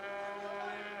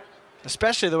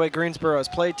 Especially the way Greensboro has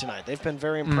played tonight. They've been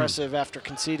very impressive after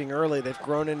conceding early. They've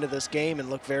grown into this game and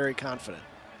look very confident.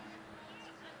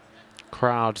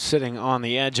 Crowd sitting on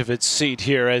the edge of its seat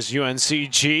here as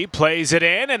UNCG plays it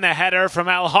in, and the header from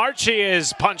Al Harchi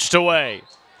is punched away.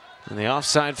 And the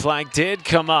offside flag did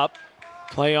come up.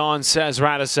 Play on, says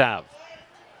Radisav.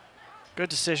 Good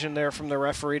decision there from the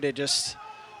referee to just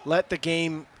let the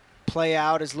game play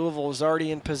out as Louisville was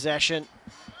already in possession.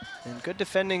 And good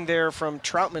defending there from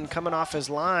Troutman coming off his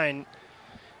line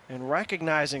and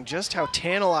recognizing just how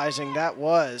tantalizing that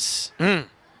was. It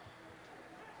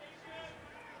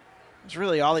was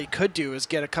really all he could do is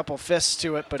get a couple fists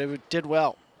to it, but it did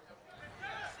well.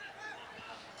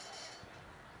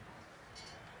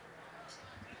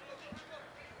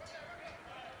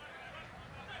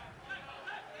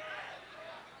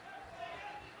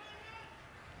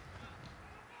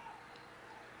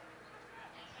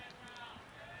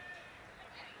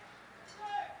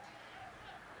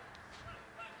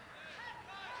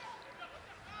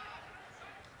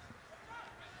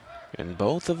 In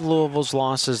both of Louisville's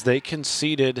losses, they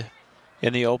conceded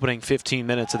in the opening 15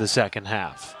 minutes of the second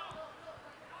half.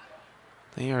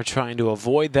 They are trying to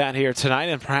avoid that here tonight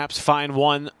and perhaps find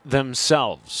one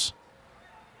themselves.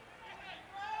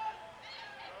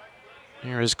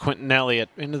 Here is Quentin Elliott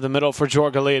into the middle for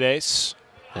Georgalides.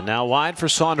 And now wide for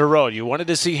Sonderode. You wanted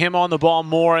to see him on the ball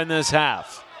more in this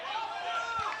half.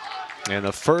 And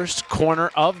the first corner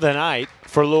of the night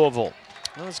for Louisville.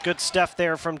 That was good stuff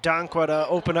there from Dankwa to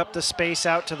open up the space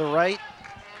out to the right.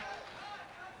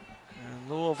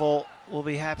 And Louisville will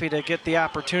be happy to get the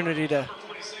opportunity to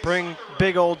bring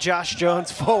big old Josh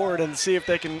Jones forward and see if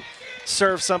they can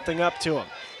serve something up to him.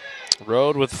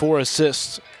 Rode with 4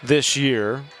 assists this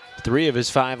year. 3 of his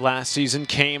 5 last season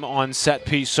came on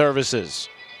set-piece services.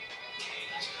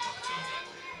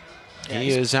 Yeah, he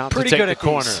is out to take the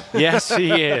corner. Yes,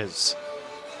 he is.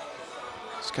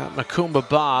 He's got Makumba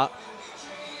Ba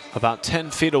about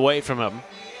 10 feet away from him.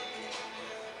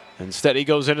 Instead, he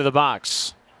goes into the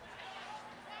box.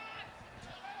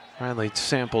 Riley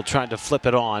Sample tried to flip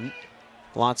it on.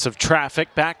 Lots of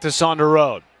traffic. Back to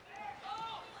Sonderode.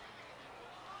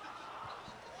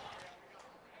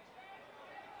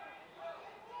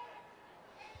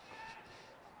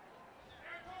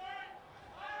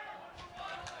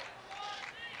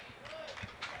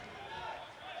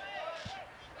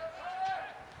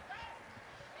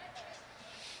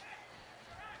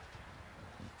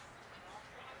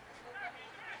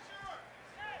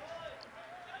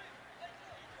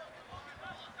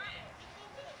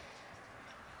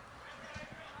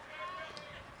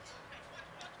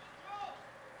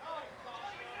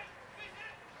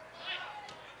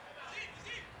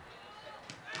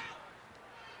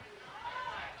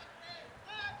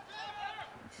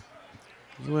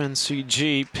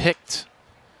 UNCG picked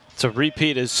to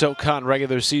repeat as SoCon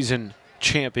regular season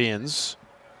champions.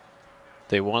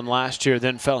 They won last year,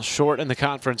 then fell short in the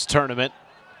conference tournament,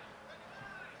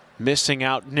 missing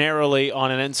out narrowly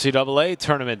on an NCAA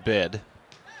tournament bid.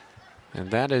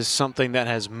 And that is something that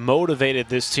has motivated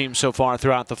this team so far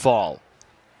throughout the fall.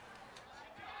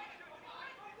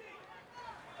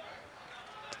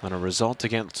 And a result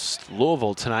against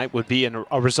Louisville tonight would be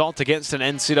a result against an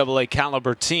NCAA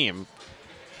caliber team.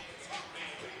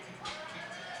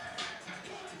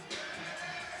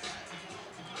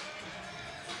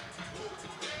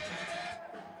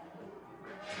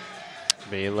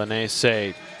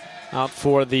 Milanese out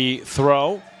for the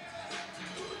throw.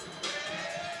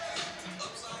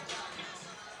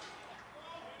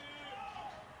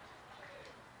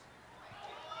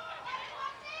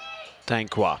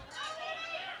 Dankwa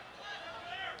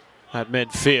at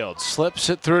midfield. Slips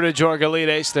it through to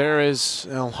Georgalides. There is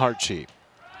El Harchi.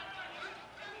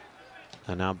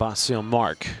 And now Basil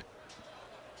Mark.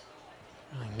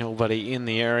 Nobody in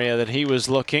the area that he was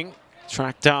looking.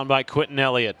 Tracked down by Quentin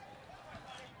Elliott.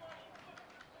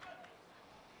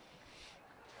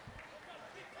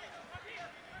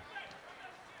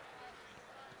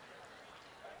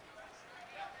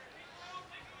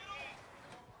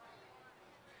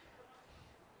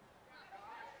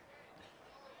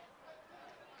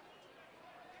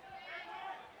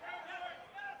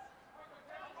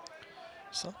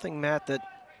 Something, Matt, that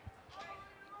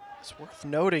is worth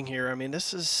noting here. I mean,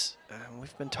 this is,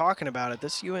 we've been talking about it.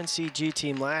 This UNCG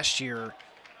team last year,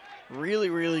 really,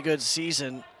 really good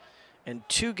season. And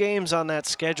 2 games on that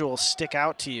schedule stick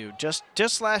out to you.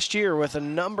 Just last year with a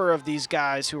number of these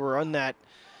guys who were on that,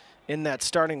 in that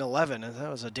starting 11, and that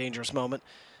was a dangerous moment.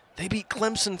 They beat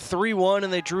Clemson 3-1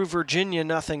 and they drew Virginia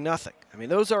 0-0. I mean,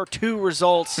 those are 2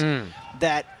 results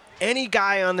that any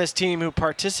guy on this team who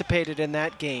participated in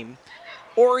that game,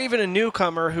 or even a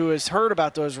newcomer who has heard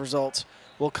about those results,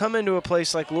 will come into a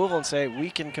place like Louisville and say, we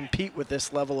can compete with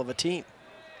this level of a team.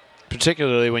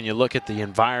 Particularly when you look at the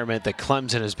environment that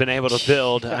Clemson has been able to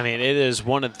build. I mean, it is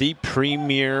one of the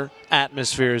premier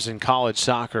atmospheres in college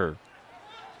soccer.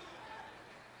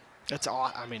 It's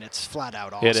I mean, it's flat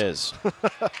out awesome. It is.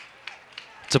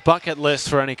 It's a bucket list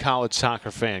for any college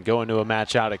soccer fan, going to a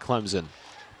match out at Clemson.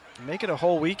 Make it a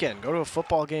whole weekend. Go to a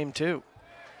football game, too.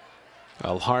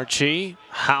 El Harchi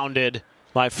hounded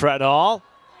by Fred Hall.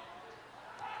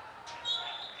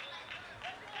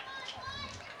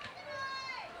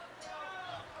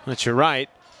 But you're right.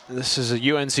 This is a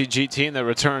UNCG team that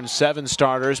returned 7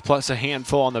 starters plus a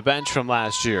handful on the bench from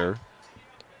last year.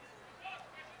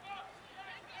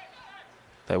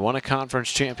 They won a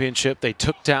conference championship. They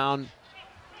took down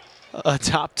a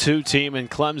top 2 team in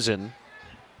Clemson.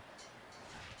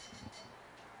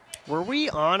 Were we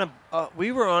on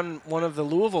we were on one of the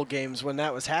Louisville games when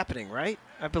that was happening, right?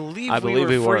 I believe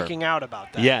we were freaking out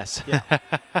about that. Yes. Yeah.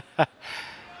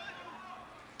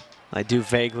 I do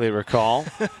vaguely recall.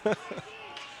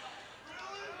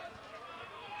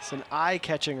 It's an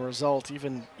eye-catching result,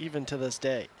 even to this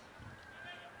day.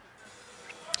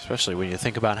 Especially when you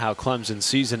think about how Clemson's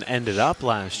season ended up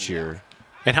last year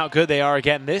and how good they are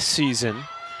again this season.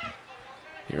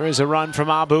 Here is a run from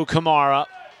Abu Kamara.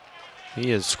 He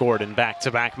has scored in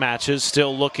back-to-back matches,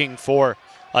 still looking for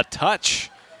a touch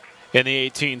in the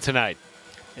 18 tonight.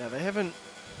 Yeah, they haven't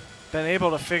been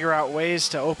able to figure out ways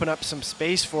to open up some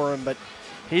space for him, but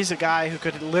he's a guy who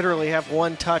could literally have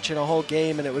one touch in a whole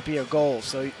game and it would be a goal.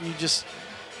 So you just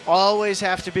always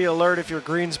have to be alert if you're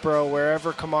Greensboro,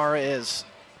 wherever Kamara is.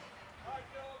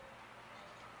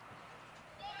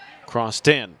 Crossed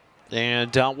in and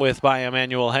dealt with by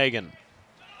Emmanuel Hagan.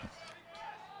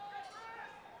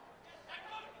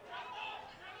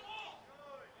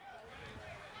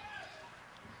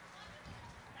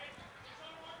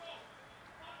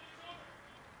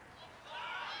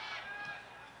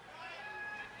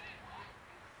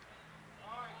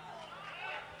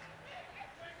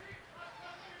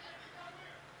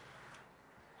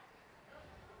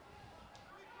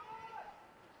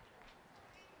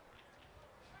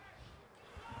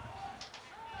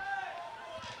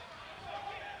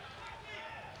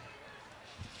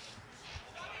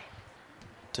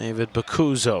 David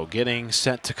Bacuzzo getting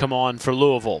set to come on for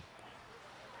Louisville.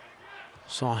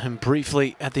 Saw him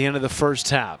briefly at the end of the first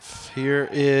half. Here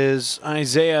is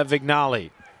Isaiah Vignali.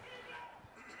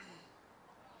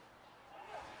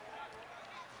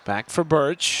 Back for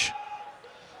Birch.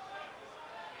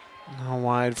 Now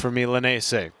wide for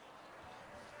Milanese.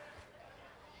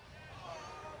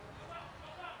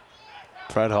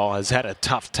 Fred Hall has had a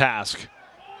tough task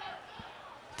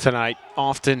tonight,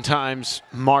 oftentimes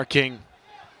marking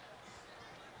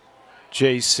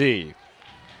JC.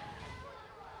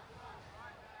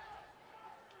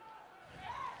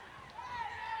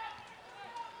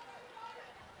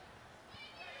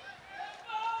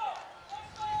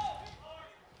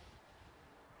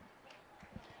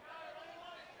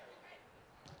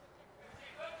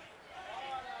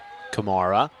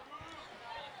 Kamara.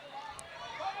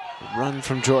 Run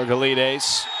from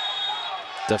Jorgalides.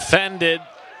 Defended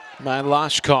by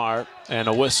Lashkar, and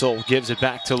a whistle gives it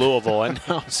back to Louisville. And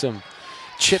now some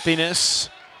chippiness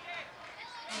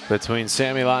between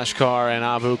Sammy Lashkar and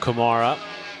Abu Kamara.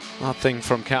 Nothing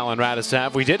from Callan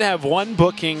Radisav. We did have one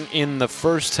booking in the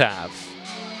first half.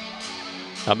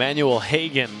 Emmanuel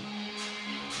Hagan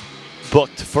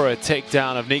booked for a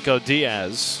takedown of Nico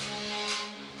Diaz.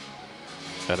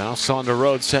 And now Saunders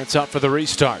Road sets up for the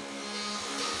restart.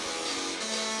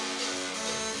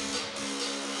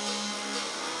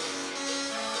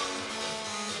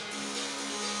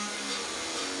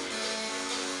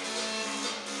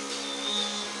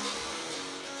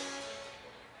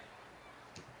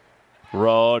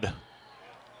 Road.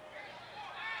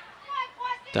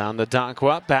 Down the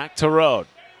Dankwa, back to Road.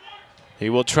 He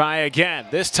will try again.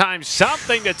 This time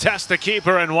something to test the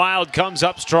keeper, and Wild comes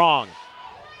up strong.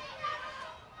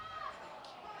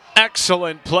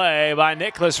 Excellent play by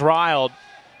Nicholas Wild.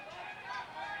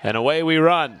 And away we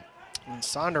run. And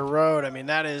Saunders Road, I mean,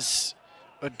 that is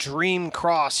a dream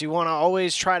cross. You want to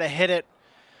always try to hit it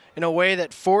in a way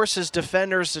that forces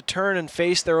defenders to turn and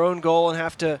face their own goal and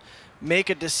have to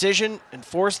make a decision, and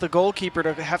force the goalkeeper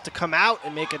to have to come out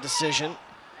and make a decision.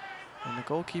 And the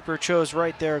goalkeeper chose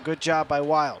right there. Good job by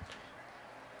Wild.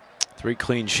 3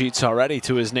 clean sheets already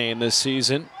to his name this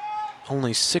season.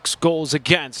 Only 6 goals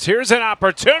against. Here's an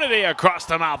opportunity across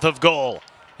the mouth of goal.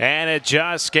 And it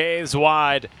just scathes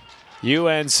wide.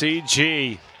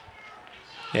 UNCG.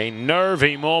 A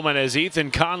nervy moment as Ethan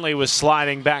Conley was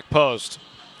sliding back post.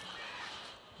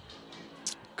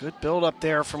 Good build up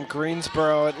there from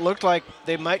Greensboro. It looked like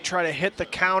they might try to hit the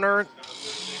counter,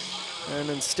 and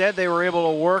instead they were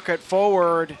able to work it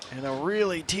forward, and a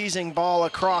really teasing ball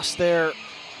across there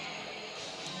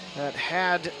that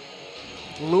had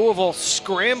Louisville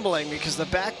scrambling because the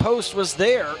back post was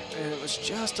there, and it was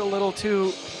just a little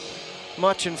too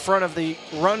much in front of the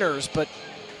runners. But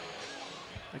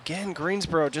again,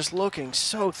 Greensboro just looking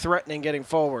so threatening getting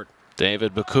forward.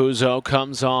 David Bacuzzo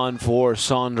comes on for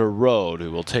Saunders Road, who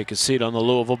will take a seat on the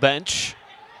Louisville bench.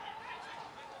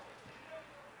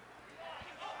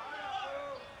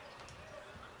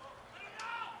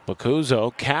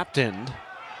 Bacuzzo captained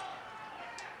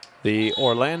the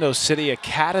Orlando City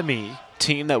Academy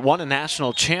team that won a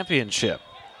national championship.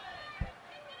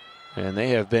 And they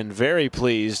have been very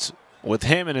pleased with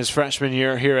him in his freshman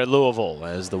year here at Louisville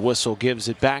as the whistle gives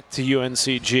it back to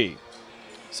UNCG.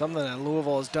 Something that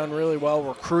Louisville has done really well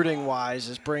recruiting-wise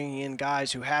is bringing in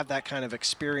guys who have that kind of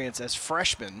experience as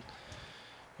freshmen.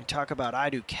 You talk about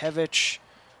Idukevich,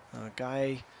 a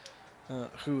guy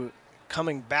who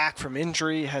coming back from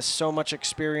injury has so much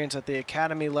experience at the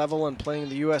academy level and playing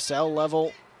the USL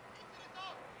level.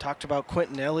 Talked about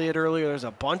Quentin Elliott earlier. There's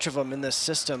a bunch of them in this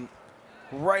system.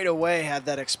 Right away had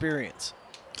that experience.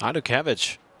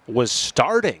 Adukevich was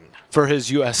starting for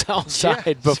his USL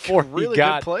side before really he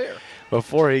got good player.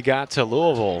 Before he got to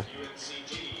Louisville.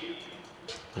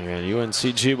 And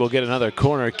UNCG will get another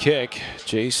corner kick.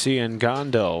 JC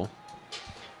Ngondo.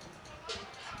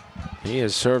 He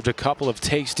has served a couple of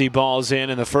tasty balls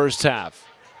in the first half.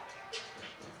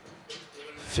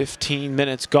 15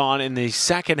 minutes gone in the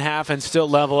second half and still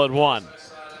level at 1.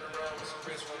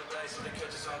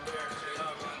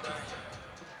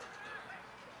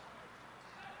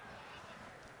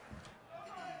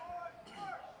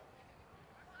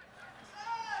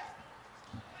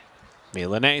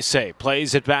 Milanese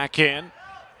plays it back in.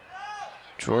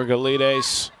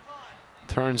 Georgalides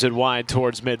turns it wide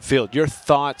towards midfield. Your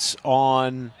thoughts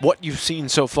on what you've seen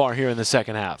so far here in the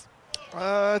second half?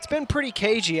 It's been pretty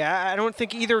cagey. I don't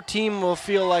think either team will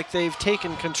feel like they've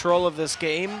taken control of this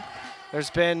game. There's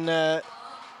been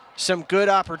some good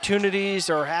opportunities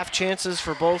or half chances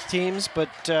for both teams, but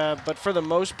for the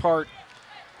most part,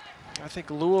 I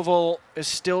think Louisville is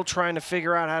still trying to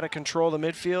figure out how to control the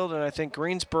midfield, and I think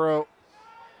Greensboro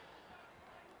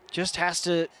just has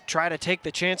to try to take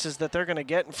the chances that they're going to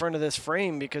get in front of this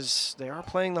frame, because they are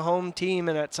playing the home team,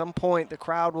 and at some point the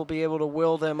crowd will be able to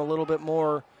will them a little bit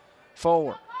more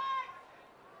forward.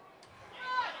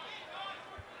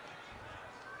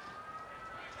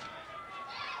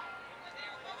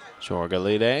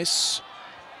 Georgalides.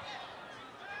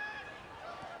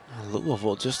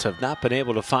 Louisville just have not been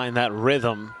able to find that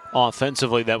rhythm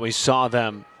offensively that we saw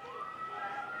them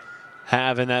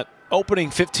have in that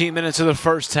opening 15 minutes of the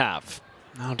first half.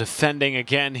 Now defending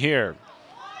again here.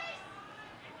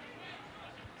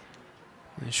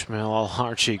 Ishmael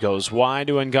Al-Harchi goes wide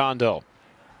to Ngondo.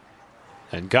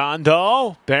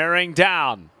 Ngondo bearing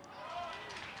down.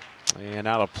 And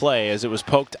out of play as it was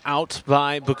poked out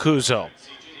by Bakuzo.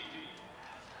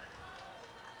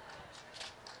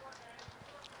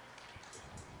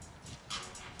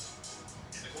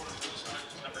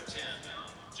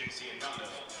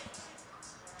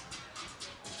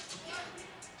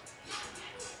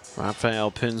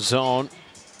 Rafael Pinzon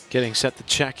getting set to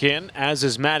check in, as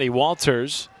is Matty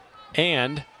Walters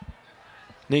and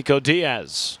Nico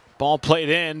Diaz. Ball played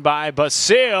in by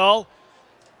Basile.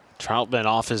 Troutman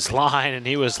off his line, and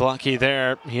he was lucky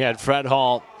there. He had Fred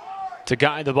Hall to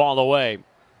guide the ball away.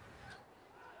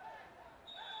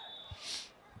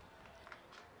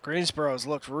 Greensboro's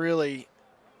looked really,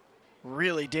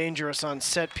 really dangerous on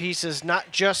set pieces,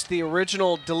 not just the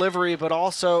original delivery, but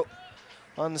also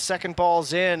on the second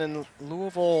balls in, and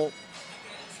Louisville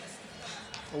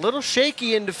a little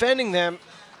shaky in defending them.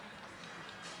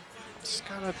 Just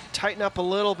got to tighten up a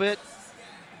little bit,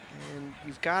 and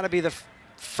you've got to be the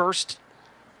first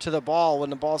to the ball when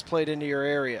the ball's played into your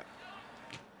area.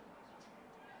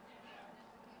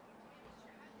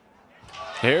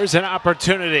 Here's an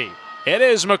opportunity. It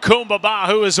is Makumba Ba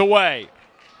who is away.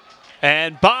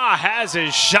 And Ba has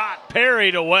his shot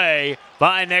parried away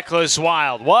by Nicholas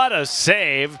Wild. What a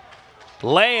save,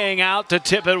 laying out to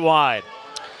tip it wide.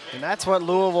 And that's what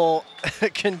Louisville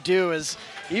can do, is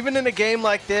even in a game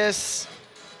like this,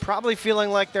 probably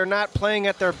feeling like they're not playing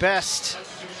at their best.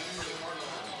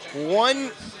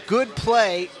 One good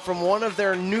play from one of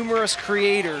their numerous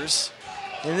creators,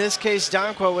 in this case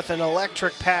Dankwa with an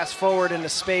electric pass forward into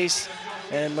space,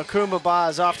 and Makumba Ba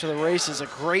is off to the races. A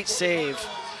great save,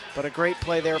 but a great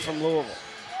play there from Louisville.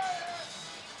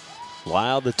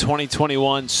 Wild, the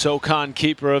 2021 SoCon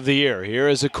Keeper of the Year. Here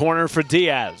is a corner for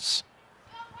Diaz.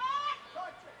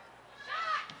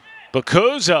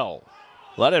 Bakuzo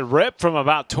let it rip from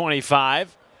about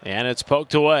 25, and it's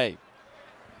poked away.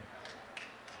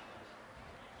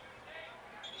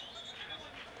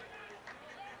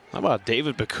 How about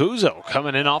David Bakuzo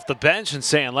coming in off the bench and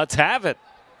saying, let's have it?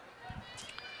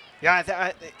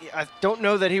 Yeah, I don't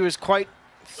know that he was quite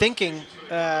thinking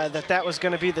that was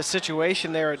going to be the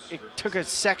situation there. It took a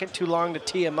second too long to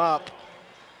tee him up,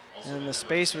 and the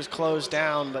space was closed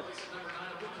down, but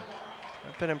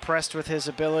I've been impressed with his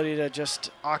ability to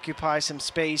just occupy some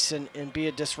space and be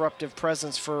a disruptive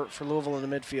presence for Louisville in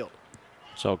the midfield.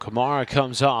 So Kamara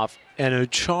comes off, and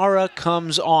Uchara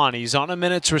comes on. He's on a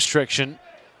minute's restriction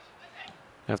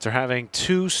after having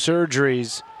 2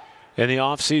 surgeries in the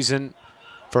offseason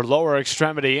for lower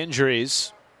extremity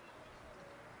injuries.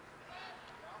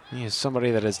 He is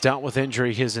somebody that has dealt with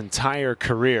injury his entire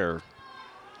career,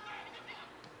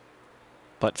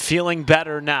 but feeling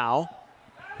better now.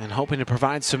 and hoping to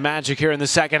provide some magic here in the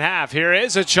second half. Here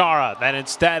is Achara. Then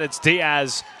instead it's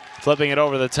Diaz flipping it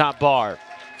over the top bar.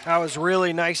 That was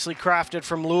really nicely crafted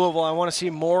from Louisville. I want to see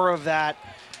more of that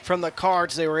from the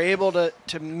Cards. They were able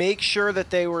to make sure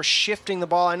that they were shifting the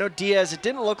ball. I know Diaz, it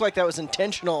didn't look like that was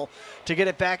intentional to get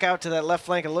it back out to that left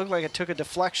flank. It looked like it took a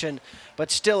deflection, but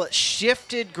still it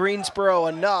shifted Greensboro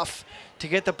enough to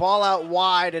get the ball out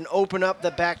wide and open up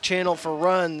the back channel for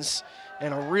runs,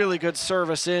 and a really good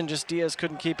service in. Just Diaz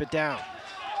couldn't keep it down.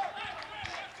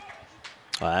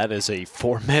 Well, that is a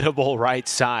formidable right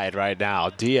side right now.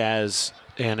 Diaz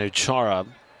and Uchara,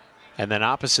 and then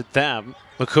opposite them,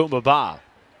 Makumba Ba.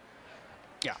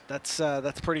 Yeah,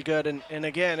 that's pretty good. And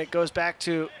again, it goes back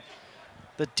to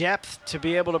the depth to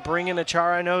be able to bring in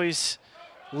Achara. I know he's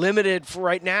limited for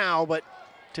right now, but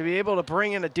to be able to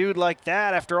bring in a dude like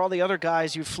that after all the other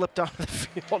guys you flipped onto the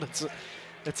field,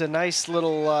 it's a nice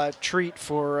little treat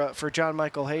for John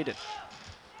Michael Hayden.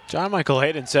 John Michael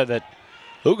Hayden said that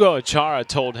Hugo Achara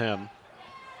told him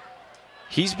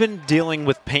he's been dealing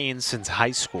with pain since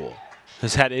high school.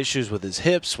 Has had issues with his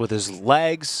hips, with his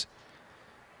legs,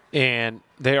 and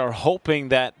they are hoping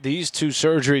that these two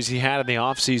surgeries he had in the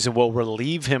offseason will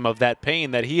relieve him of that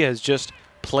pain that he has just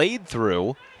played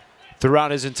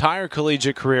throughout his entire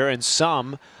collegiate career and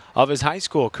some of his high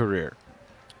school career.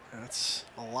 That's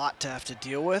a lot to have to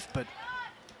deal with, but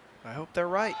I hope they're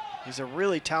right. He's a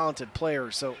really talented player,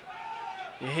 so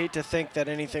you hate to think that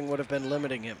anything would have been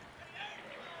limiting him.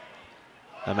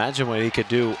 Imagine what he could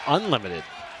do unlimited.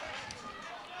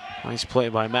 Nice play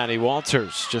by Matty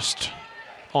Walters, just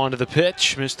onto the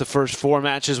pitch. Missed the first 4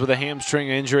 matches with a hamstring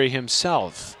injury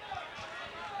himself.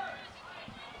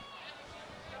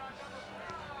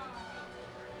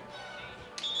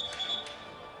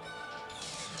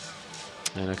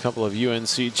 And a couple of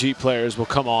UNCG players will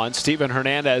come on. Steven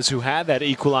Hernandez, who had that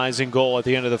equalizing goal at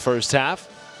the end of the first half,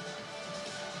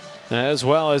 as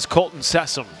well as Colton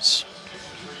Sessoms.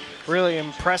 Really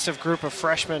impressive group of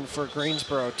freshmen for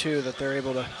Greensboro, too, that they're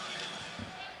able to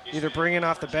either bring in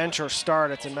off the bench or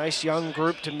start. It's a nice young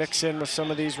group to mix in with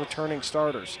some of these returning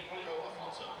starters.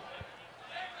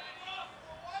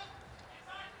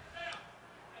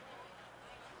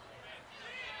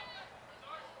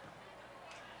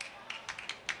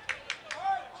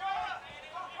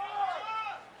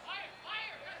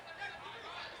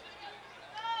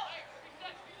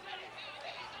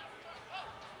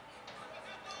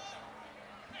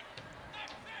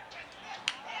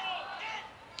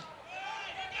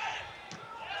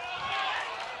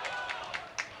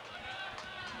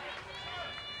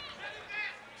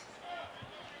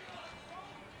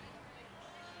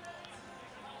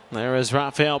 There is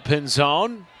Rafael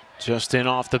Pinzon, just in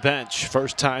off the bench.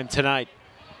 First time tonight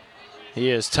he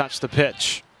has touched the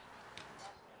pitch.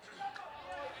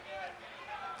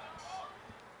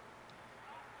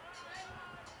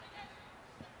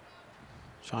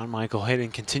 John Michael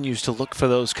Hayden continues to look for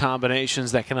those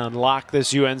combinations that can unlock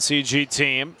this UNCG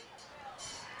team.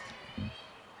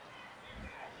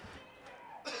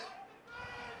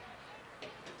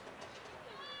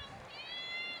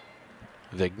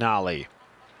 Vignali.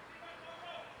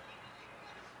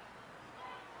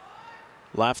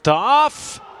 Left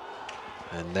off.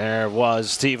 And there was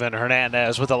Steven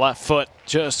Hernandez with the left foot.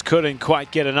 Just couldn't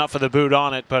quite get enough of the boot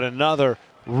on it, but another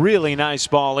really nice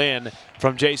ball in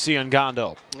from J.C.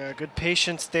 Ngando. Yeah, good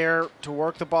patience there to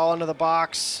work the ball into the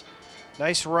box.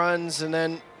 Nice runs, and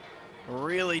then a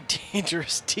really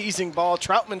dangerous teasing ball.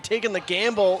 Troutman taking the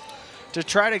gamble to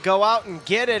try to go out and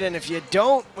get it, and if you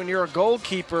don't, when you're a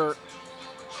goalkeeper,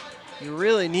 you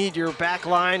really need your back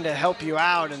line to help you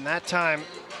out, and that time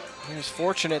he was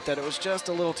fortunate that it was just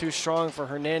a little too strong for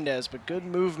Hernandez, but good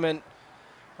movement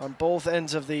on both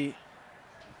ends of the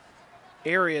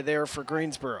area there for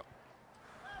Greensboro.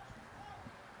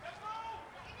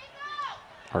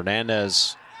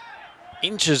 Hernandez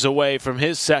inches away from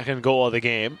his second goal of the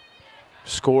game.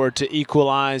 Scored to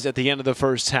equalize at the end of the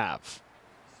first half.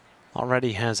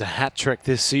 Already has a hat trick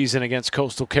this season against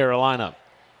Coastal Carolina.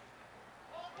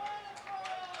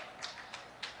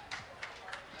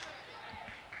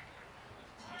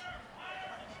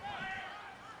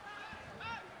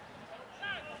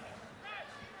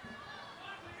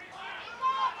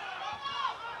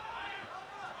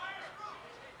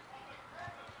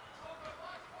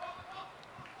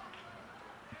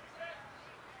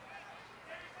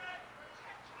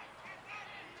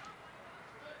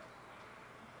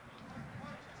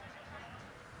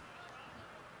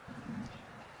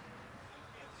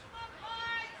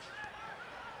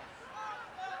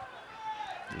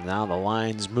 Now the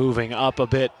line's moving up a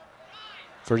bit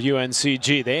for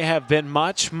UNCG. They have been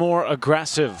much more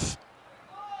aggressive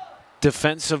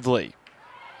defensively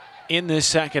in this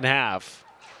second half.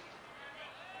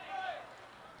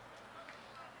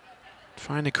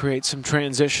 Trying to create some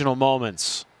transitional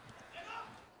moments.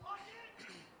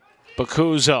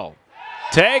 Bacuzzo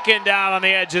taken down on the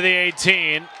edge of the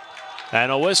 18.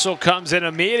 And a whistle comes in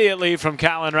immediately from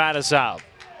Callan Radisov.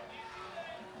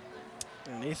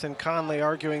 And Ethan Conley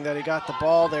arguing that he got the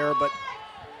ball there, but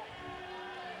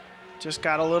just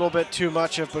got a little bit too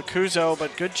much of Bacuzzo.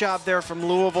 But good job there from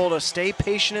Louisville to stay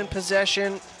patient in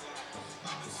possession.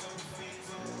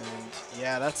 And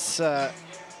yeah, that's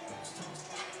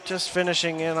just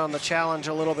finishing in on the challenge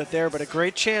a little bit there, but a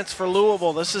great chance for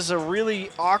Louisville. This is a really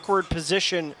awkward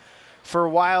position for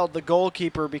Wild, the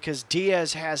goalkeeper, because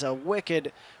Diaz has a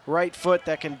wicked right foot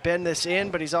that can bend this in,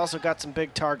 but he's also got some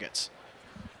big targets.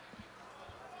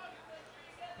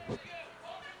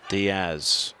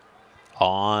 Diaz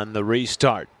on the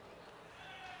restart.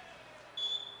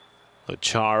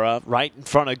 Ochara right in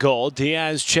front of goal.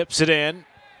 Diaz chips it in.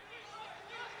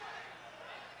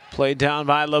 Played down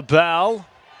by LaBelle.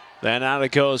 Then out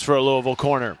it goes for a Louisville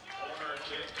corner.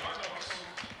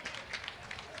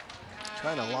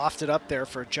 Trying to loft it up there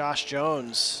for Josh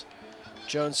Jones.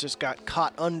 Jones just got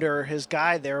caught under his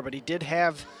guy there, but he did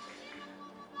have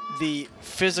the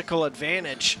physical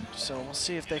advantage. So we'll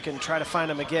see if they can try to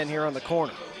find him again here on the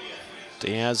corner.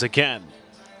 Diaz again.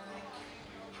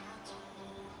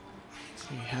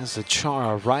 He has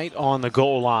Ochara right on the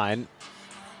goal line,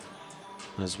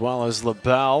 as well as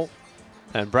LaBelle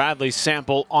and Bradley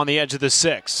Sample on the edge of the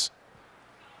 6.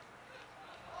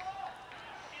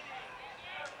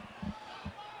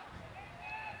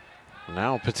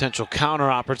 Now a potential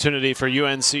counter opportunity for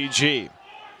UNCG.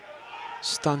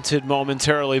 Stunted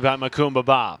momentarily by Makumba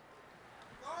Ba.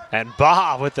 And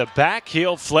Ba with the back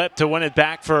heel flip to win it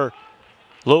back for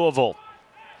Louisville.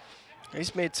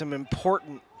 He's made some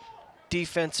important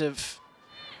defensive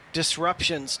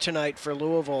disruptions tonight for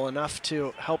Louisville, enough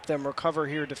to help them recover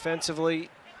here defensively.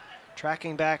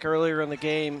 Tracking back earlier in the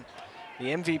game, the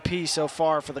MVP so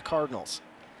far for the Cardinals.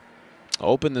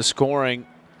 Opened the scoring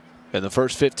in the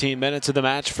first 15 minutes of the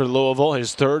match for Louisville.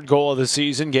 His 3rd goal of the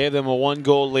season gave them a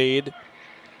 1-goal lead.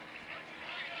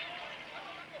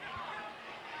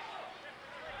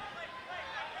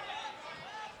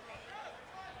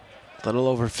 A little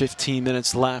over 15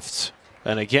 minutes left.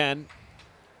 And again,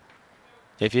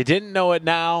 if you didn't know it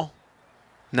now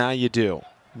you do.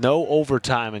 No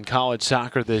overtime in college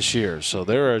soccer this year. So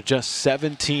there are just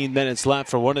 17 minutes left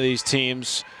for one of these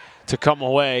teams to come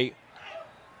away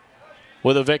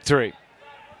with a victory.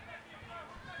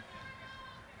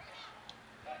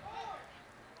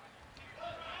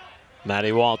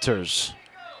 Matty Walters,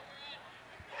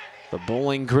 the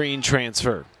Bowling Green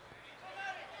transfer.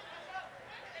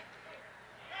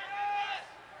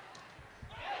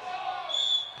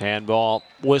 Handball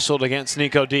whistled against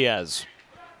Nico Diaz.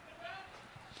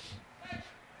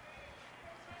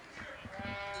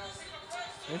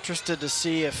 Interested to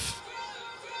see if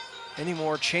any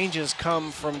more changes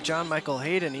come from John Michael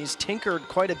Hayden. He's tinkered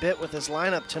quite a bit with his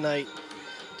lineup tonight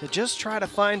to just try to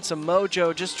find some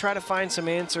mojo, just try to find some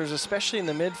answers, especially in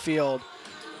the midfield.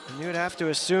 And you would have to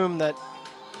assume that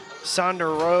Sander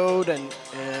Rode and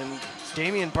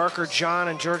Damian Barker-John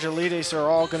and George Elides are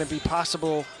all going to be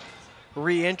possible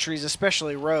re-entries,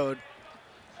 especially Rode.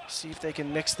 See if they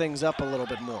can mix things up a little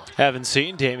bit more. Haven't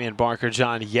seen Damian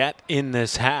Barker-John yet in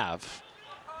this half.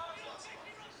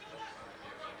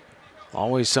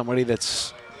 Always somebody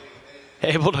that's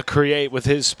able to create with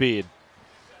his speed.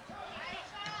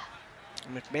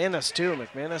 McManus too.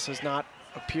 McManus has not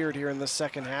appeared here in the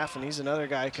second half, and he's another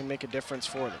guy who can make a difference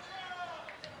for them.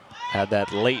 Had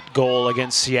that late goal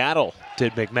against Seattle,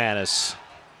 did McManus.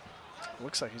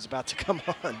 Looks like he's about to come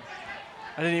on.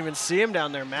 I didn't even see him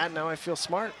down there, Matt. Now I feel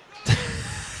smart.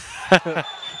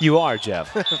 You are, Jeff.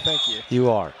 Thank you. You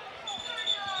are.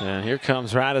 And here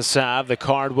comes Radisov. The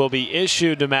card will be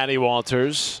issued to Matty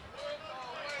Walters.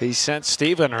 He sent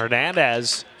Steven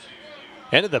Hernandez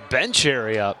into the bench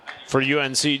area for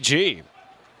UNCG.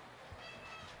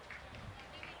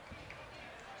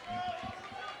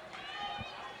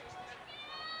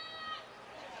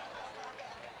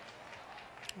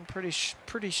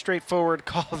 Pretty straightforward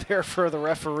call there for the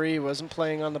referee. Wasn't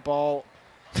playing on the ball.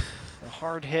 A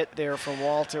hard hit there from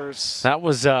Walters. That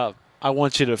was I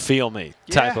want you to feel me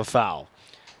type of foul.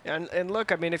 And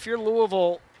look, I mean, if you're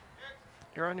Louisville,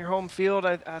 you're on your home field.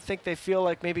 I think they feel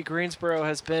like maybe Greensboro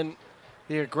has been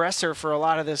the aggressor for a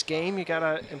lot of this game. You got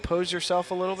to impose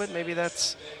yourself a little bit. Maybe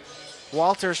that's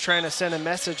Walters trying to send a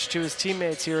message to his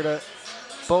teammates here to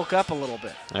bulk up a little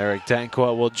bit. Eric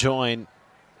Danqua will join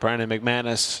Brandon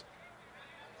McManus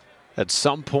at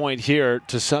some point here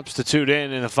to substitute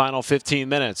in the final 15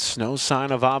 minutes. No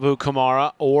sign of Abu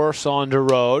Kamara or Saunder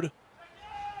Road.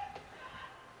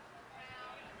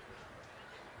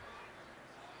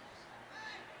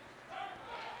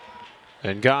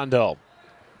 And Gondo.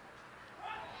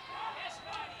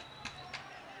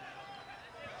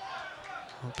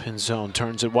 Pinzone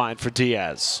turns it wide for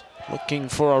Diaz. Looking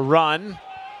for a run.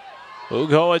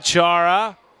 Ugo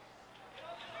Achara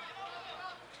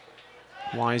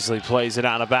wisely plays it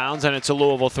out of bounds, and it's a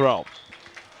Louisville throw.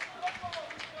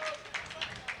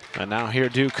 And now here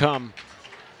do come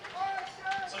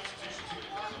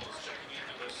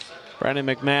Brandon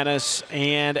McManus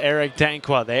and Eric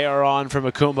Dankwa. They are on for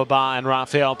Makumbaba and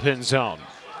Rafael Pinzone.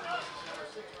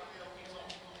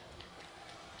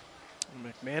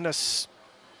 McManus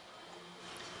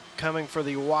coming for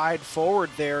the wide forward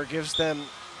there gives them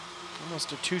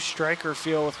almost a two-striker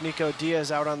feel with Nico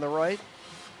Diaz out on the right.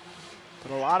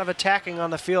 But a lot of attacking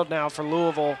on the field now for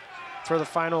Louisville for the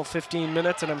final 15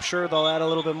 minutes, and I'm sure they'll add a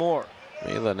little bit more.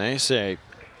 Milanese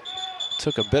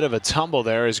took a bit of a tumble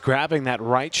there, is grabbing that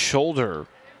right shoulder.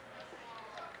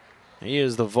 He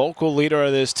is the vocal leader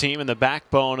of this team and the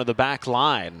backbone of the back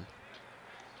line.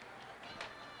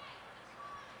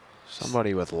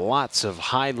 Somebody with lots of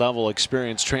high-level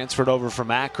experience, transferred over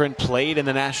from Akron, played in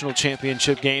the national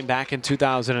championship game back in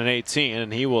 2018,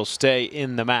 and he will stay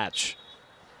in the match.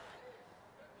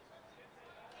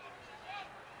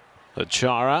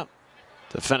 Achara,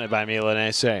 defended by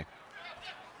Milanese.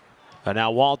 And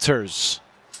now Walters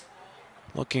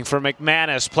looking for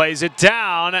McManus, plays it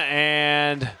down,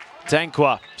 and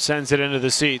Dankwa sends it into the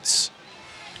seats.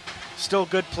 Still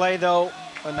good play, though.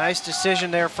 A nice decision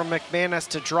there from McManus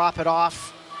to drop it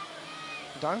off.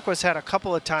 Dankwa's had a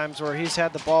couple of times where he's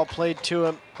had the ball played to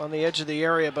him on the edge of the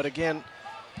area, but again,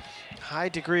 high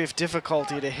degree of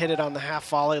difficulty to hit it on the half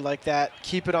volley like that,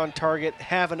 keep it on target,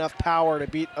 have enough power to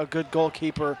beat a good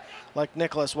goalkeeper like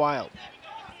Nicholas Wild.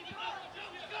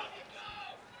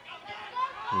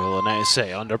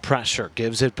 Milanese under pressure,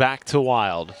 gives it back to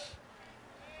Wild.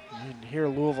 You can hear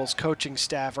Louisville's coaching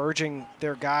staff urging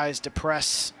their guys to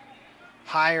press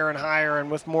higher and higher and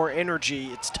with more energy.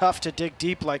 It's tough to dig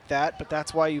deep like that, but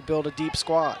that's why you build a deep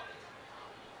squad.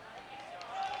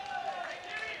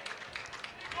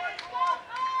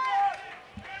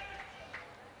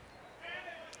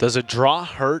 Does a draw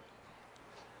hurt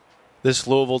this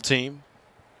Louisville team?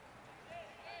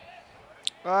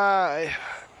 I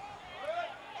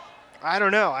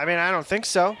don't know. I mean, I don't think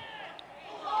so.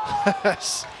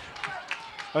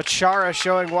 Achara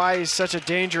showing why he's such a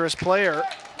dangerous player,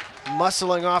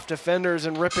 muscling off defenders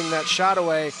and ripping that shot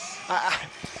away.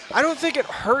 I don't think it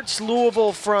hurts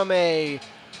Louisville from a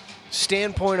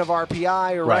standpoint of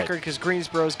RPI or record, because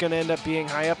Greensboro is going to end up being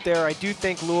high up there. I do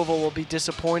think Louisville will be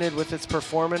disappointed with its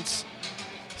performance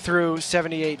through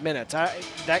 78 minutes.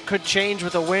 That could change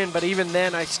with a win, but even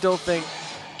then I still think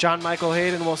John Michael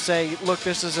Hayden will say, look,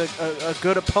 this is a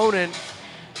good opponent,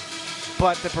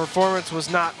 but the performance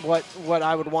was not what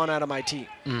I would want out of my team.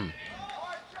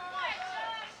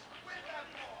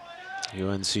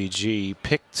 UNCG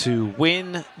picked to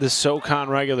win the SoCon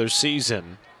regular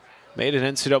season. Made an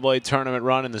NCAA tournament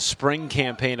run in the spring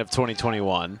campaign of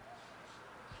 2021.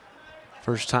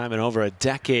 First time in over a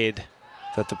decade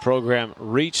that the program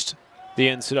reached the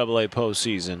NCAA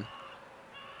postseason.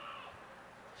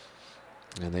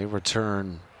 And they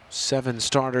return 7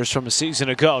 starters from a season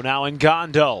ago. Now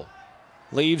Ngondo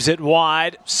leaves it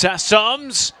wide.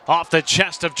 Sessoms off the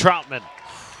chest of Troutman.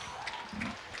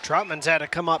 Troutman's had to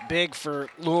come up big for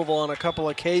Louisville on a couple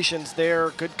occasions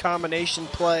there. Good combination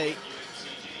play.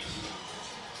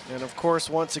 And of course,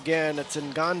 once again, it's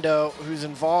Ngondo who's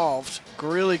involved.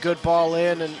 Really good ball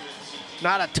in, and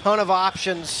not a ton of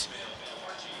options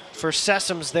for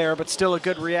Sessoms there, but still a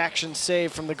good reaction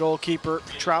save from the goalkeeper,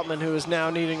 Troutman, who is now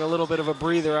needing a little bit of a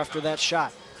breather after that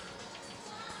shot.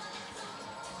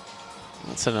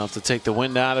 That's enough to take the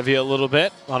wind out of you a little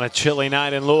bit on a chilly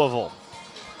night in Louisville.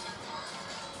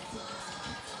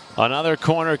 Another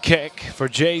corner kick for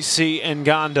J.C.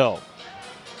 Ngondo.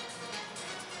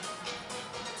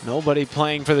 Nobody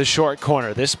playing for the short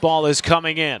corner. This ball is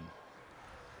coming in.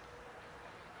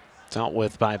 Dealt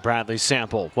with by Bradley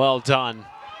Sample. Well done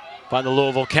by the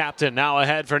Louisville captain. Now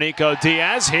ahead for Nico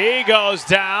Diaz. He goes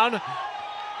down.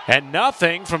 And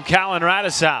nothing from Callan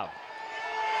Radisau.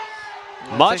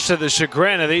 Much to the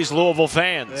chagrin of these Louisville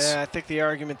fans. Yeah, I think the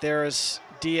argument there is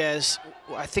Diaz.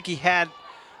 I think he had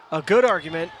a good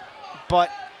argument,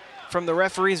 but from the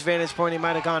referee's vantage point, he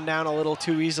might have gone down a little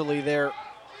too easily there,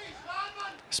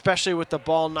 especially with the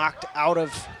ball knocked out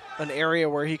of an area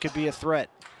where he could be a threat.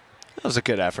 That was a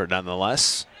good effort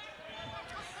nonetheless.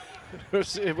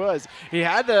 It was. He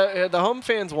had the home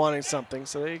fans wanting something,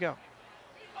 so there you go.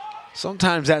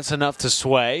 Sometimes that's enough to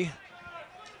sway.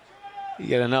 You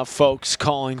get enough folks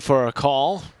calling for a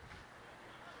call.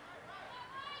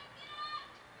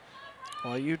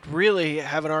 Well, you'd really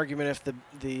have an argument if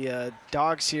the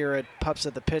dogs here at Pups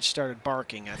at the Pitch started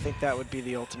barking. I think that would be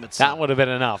the ultimate sign. That would have been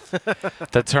enough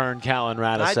to turn Callan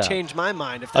Radis I'd out. change my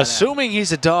mind if that Assuming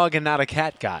he's a dog and not a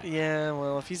cat guy. Yeah,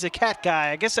 well, if he's a cat guy,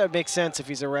 I guess that would make sense if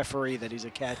he's a referee that he's a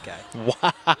cat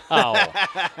guy. Wow.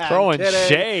 Throwing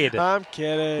shade. I'm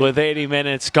kidding. With 80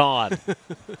 minutes gone.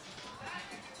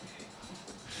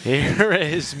 Here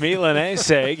is Milanese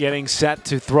getting set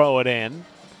to throw it in.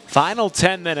 Final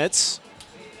 10 minutes.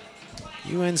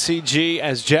 UNCG,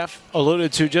 as Jeff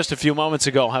alluded to just a few moments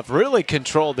ago, have really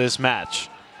controlled this match.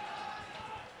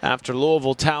 After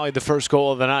Louisville tallied the first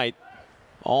goal of the night,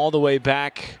 all the way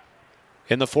back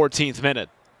in the 14th minute.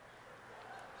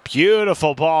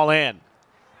 Beautiful ball in.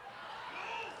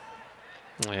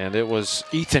 And it was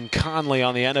Ethan Conley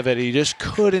on the end of it. He just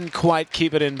couldn't quite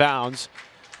keep it in bounds.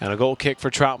 And a goal kick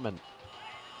for Troutman.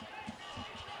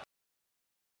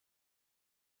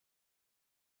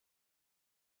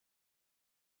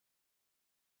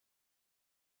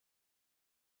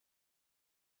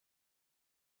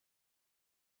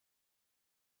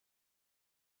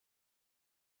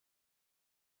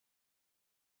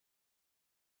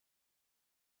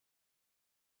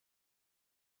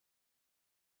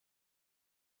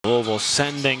 Louisville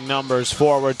sending numbers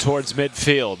forward towards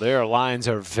midfield. Their lines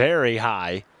are very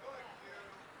high.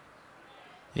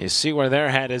 You see where their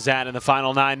head is at in the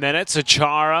final 9 minutes.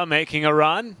 Achara making a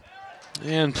run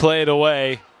and played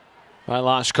away by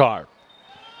Lashkar.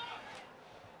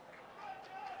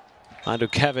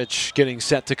 Andukevich getting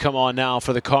set to come on now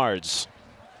for the Cards.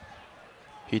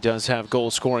 He does have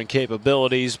goal-scoring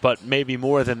capabilities, but maybe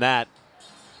more than that.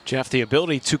 Jeff, the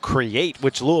ability to create,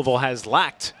 which Louisville has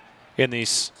lacked in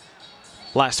these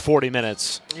last 40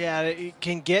 minutes. Yeah, it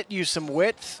can get you some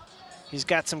width. He's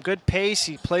got some good pace.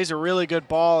 He plays a really good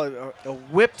ball, a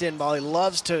whipped-in ball. He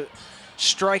loves to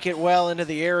strike it well into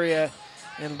the area.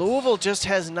 And Louisville just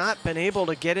has not been able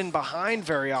to get in behind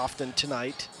very often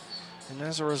tonight. And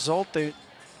as a result, they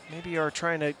maybe are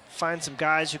trying to find some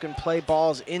guys who can play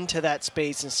balls into that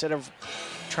space instead of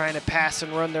trying to pass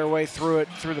and run their way through it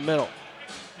through the middle.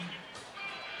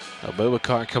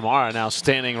 Abubakar Kamara now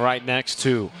standing right next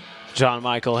to John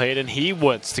Michael Hayden. He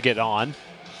wants to get on.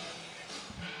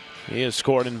 He has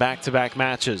scored in back-to-back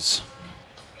matches.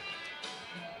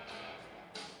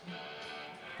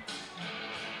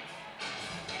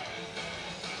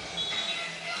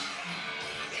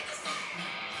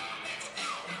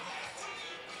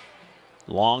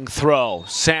 Long throw.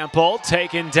 Sample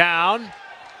taken down.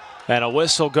 And a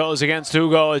whistle goes against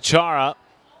Hugo Achara.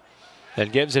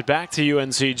 That gives it back to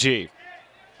UNCG.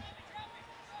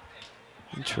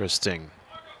 Interesting.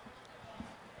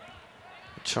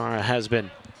 Achara has been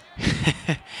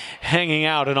hanging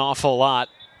out an awful lot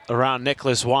around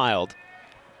Nicholas Wilde.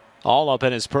 All up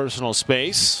in his personal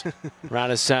space.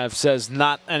 Radicev says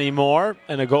not anymore,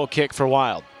 and a goal kick for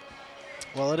Wilde.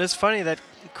 Well, it is funny that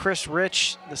Chris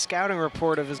Rich, the scouting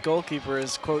report of his goalkeeper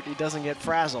is, quote, he doesn't get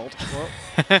frazzled.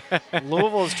 Well,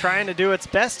 Louisville is trying to do its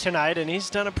best tonight, and he's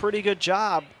done a pretty good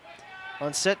job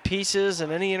on set pieces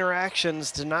and any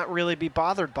interactions to not really be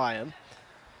bothered by him.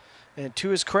 And to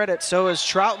his credit, so is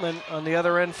Troutman on the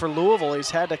other end for Louisville.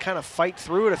 He's had to kind of fight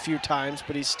through it a few times,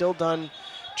 but he's still done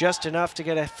just enough to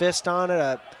get a fist on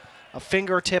it, a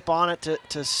fingertip on it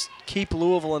to keep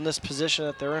Louisville in this position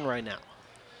that they're in right now.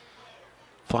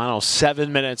 Final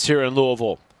 7 minutes here in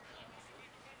Louisville.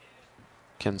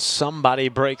 Can somebody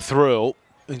break through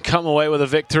and come away with a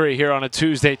victory here on a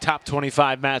Tuesday top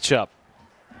 25 matchup?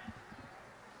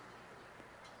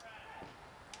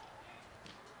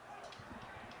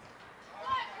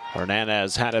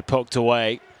 Hernandez had it poked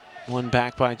away. One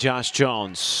back by Josh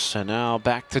Jones. And now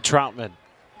back to Troutman.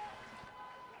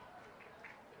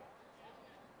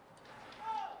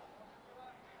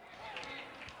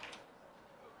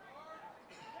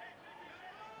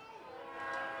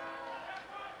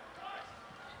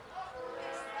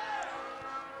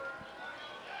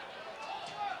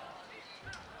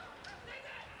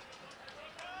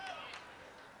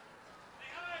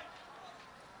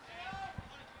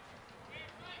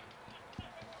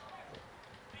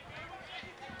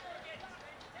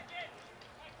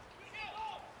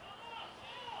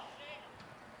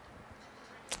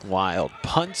 Wild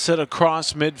punts it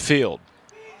across midfield.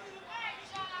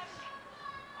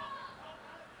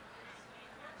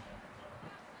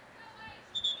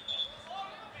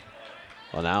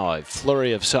 Well, now a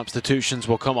flurry of substitutions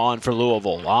will come on for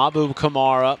Louisville. Abu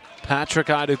Kamara Patrick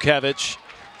Idukevich,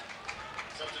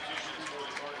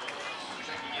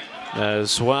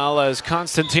 as well as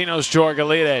Konstantinos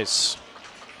Georgalides.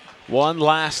 One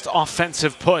last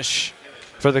offensive push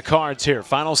for the Cards here.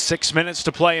 Final 6 minutes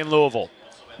to play in Louisville.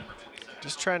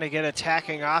 Just trying to get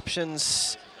attacking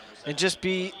options and just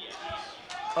be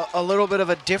a little bit of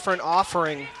a different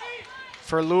offering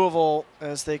for Louisville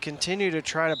as they continue to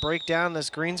try to break down this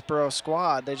Greensboro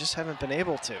squad. They just haven't been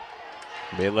able to.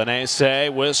 Milanese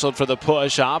whistled for the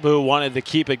push. Abu wanted to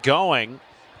keep it going.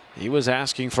 He was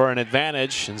asking for an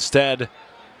advantage. Instead,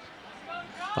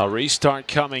 a restart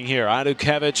coming here.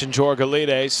 Idukevich and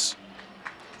Georgalides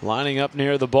lining up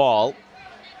near the ball.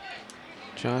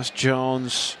 Josh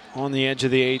Jones on the edge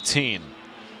of the 18.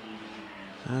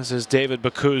 As is David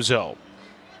Bacuzzo.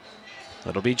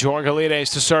 It'll be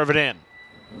Georgalides to serve it in.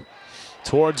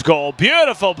 Towards goal.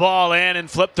 Beautiful ball in and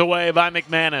flipped away by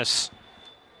McManus.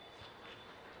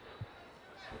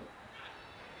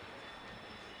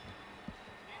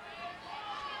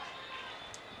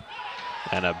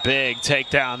 And a big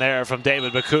takedown there from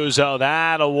David Bacuzzo.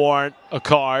 That'll warrant a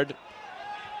card.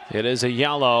 It is a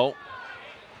yellow.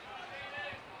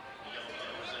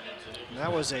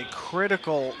 That was a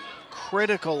critical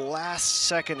last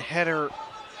second header.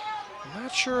 I'm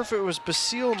not sure if it was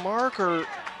Basile Mark or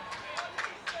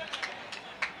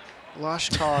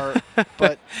Lashkar,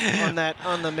 but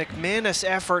on the McManus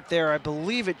effort there, I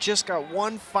believe it just got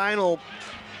one final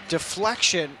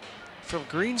deflection from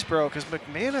Greensboro because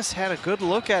McManus had a good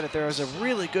look at it. There was a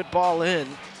really good ball in.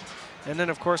 And then,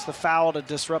 of course, the foul to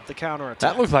disrupt the counterattack.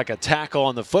 That looked like a tackle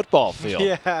on the football field.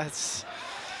 Yeah,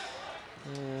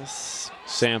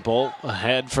 Sample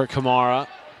ahead for Kamara.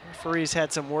 Referee's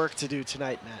had some work to do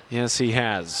tonight, Matt. Yes, he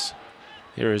has.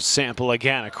 Here is Sample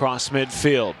again across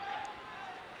midfield.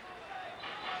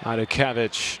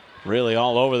 Idukevich really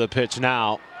all over the pitch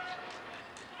now.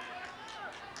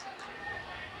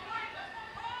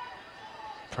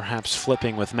 Perhaps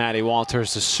flipping with Matty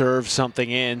Walters to serve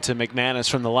something in to McManus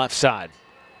from the left side.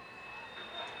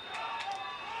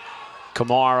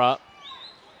 Kamara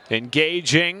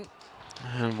engaging,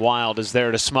 and Wild is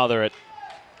there to smother it.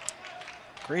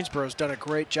 Greensboro's done a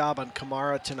great job on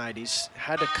Kamara tonight. He's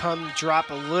had to come drop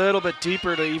a little bit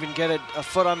deeper to even get a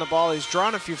foot on the ball. He's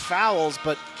drawn a few fouls,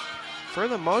 but for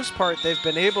the most part, they've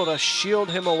been able to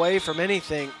shield him away from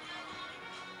anything.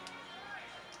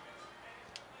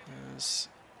 As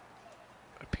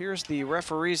appears the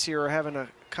referees here are having a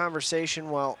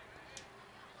conversation while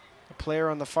a player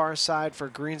on the far side for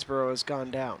Greensboro has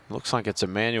gone down. Looks like it's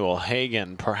Emmanuel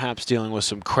Hagan, perhaps dealing with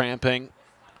some cramping.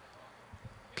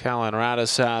 Callan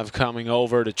Radisav coming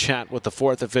over to chat with the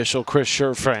fourth official, Chris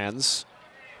Sherfranz.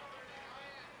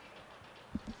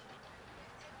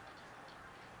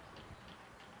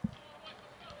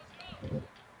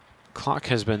 Clock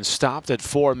has been stopped at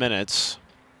 4 minutes.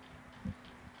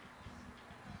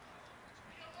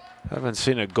 Haven't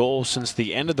seen a goal since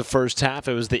the end of the first half.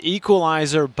 It was the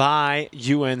equalizer by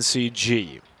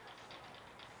UNCG.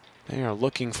 They are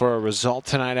looking for a result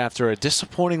tonight after a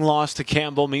disappointing loss to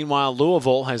Campbell. Meanwhile,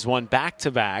 Louisville has won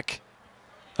back-to-back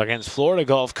against Florida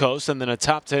Gulf Coast and then a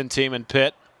top 10 team in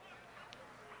Pitt.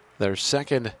 Their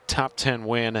second top 10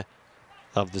 win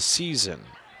of the season.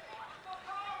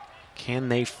 Can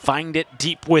they find it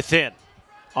deep within?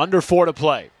 Under 4 to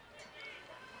play.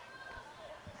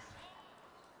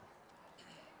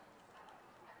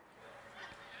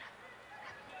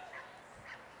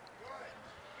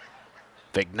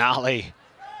 Vignali,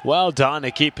 well done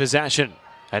to keep possession.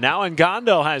 And now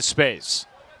Ngondo has space.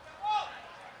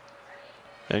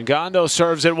 Ngondo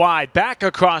serves it wide, back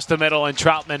across the middle, and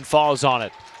Troutman falls on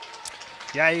it.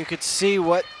 Yeah, you could see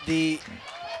what the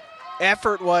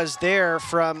effort was there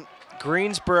from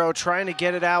Greensboro trying to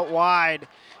get it out wide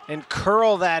and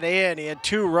curl that in. He had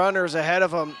 2 runners ahead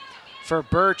of him for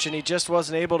Birch, and he just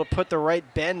wasn't able to put the right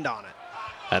bend on it.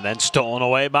 And then stolen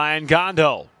away by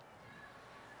Ngondo.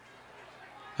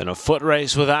 And a foot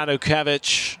race with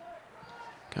Idukevich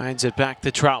guides it back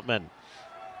to Troutman.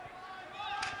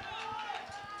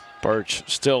 Birch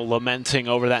still lamenting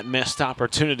over that missed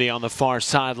opportunity on the far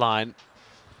sideline.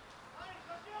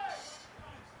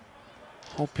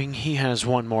 Hoping he has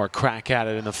one more crack at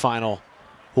it in the final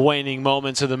waning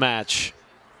moments of the match.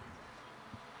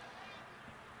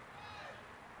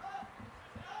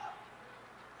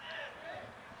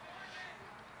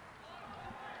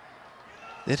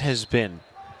 It has been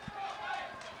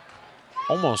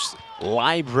almost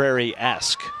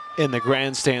library-esque in the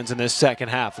grandstands in this second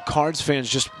half. Cards fans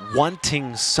just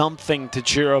wanting something to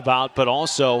cheer about, but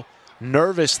also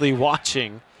nervously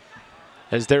watching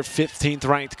as their 15th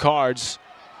ranked Cards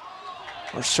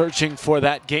are searching for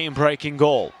that game-breaking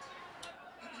goal.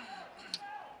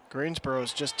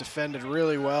 Greensboro's just defended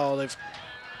really well. They've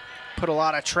put a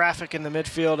lot of traffic in the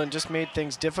midfield and just made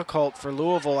things difficult for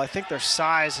Louisville. I think their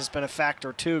size has been a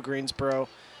factor too, Greensboro.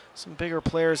 Some bigger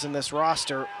players in this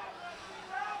roster.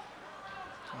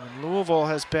 And Louisville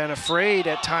has been afraid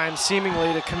at times,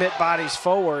 seemingly, to commit bodies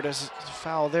forward. As a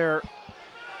foul there.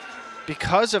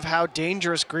 Because of how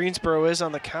dangerous Greensboro is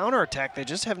on the counterattack, they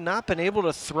just have not been able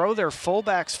to throw their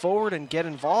fullbacks forward and get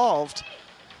involved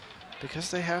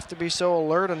because they have to be so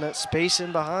alert on that space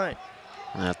in behind.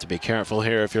 You have to be careful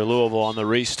here if you're Louisville on the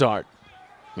restart.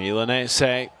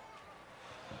 Milanese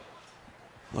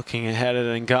looking ahead at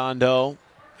Ngondo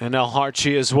and El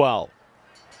Harchi as well.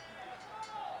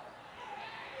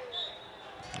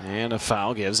 And a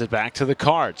foul gives it back to the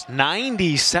Cards.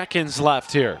 90 seconds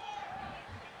left here.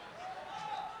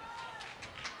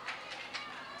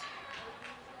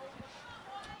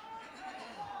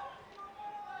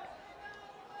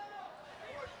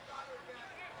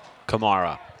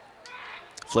 Kamara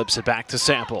flips it back to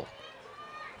Sample.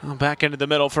 Back into the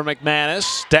middle for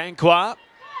McManus. Dankwa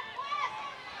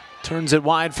turns it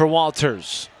wide for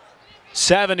Walters.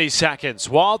 70 seconds.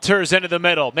 Walters into the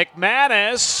middle.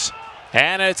 McManus,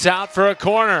 and it's out for a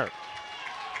corner.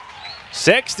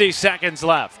 60 seconds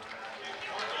left.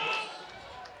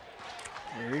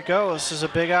 There you go. This is a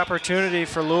big opportunity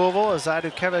for Louisville as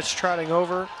Idukevich trotting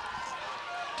over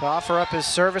to offer up his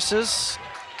services.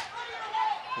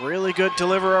 Really good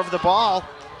deliver of the ball.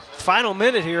 Final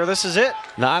minute here, this is it.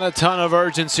 Not a ton of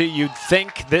urgency. You'd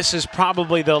think this is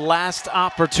probably the last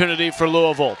opportunity for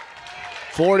Louisville.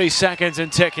 40 seconds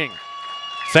and ticking.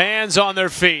 Fans on their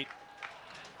feet.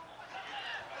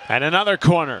 And another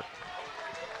corner.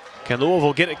 Can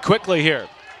Louisville get it quickly here?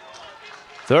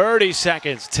 30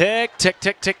 seconds. Tick, tick,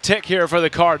 tick, tick, tick here for the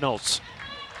Cardinals.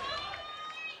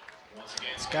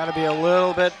 It's got to be a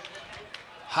little bit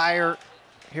higher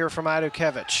here from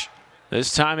Idukevich.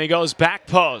 This time he goes back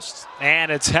post,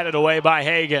 and it's headed away by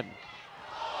Hagan.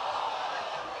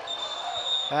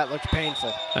 That looked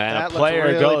painful. And that a player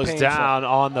really goes painful. down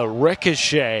on the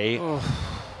ricochet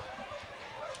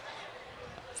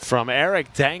from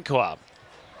Eric Dankwa.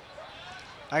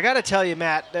 I got to tell you,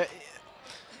 Matt,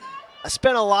 I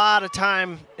spent a lot of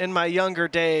time in my younger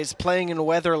days playing in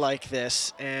weather like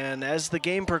this, and as the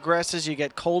game progresses, you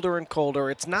get colder and colder.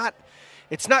 It's not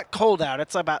cold out.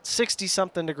 It's about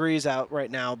 60-something degrees out right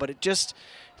now, but it's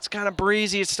kind of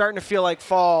breezy. It's starting to feel like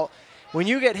fall. When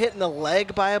you get hit in the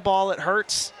leg by a ball, it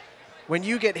hurts. When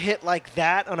you get hit like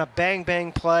that on a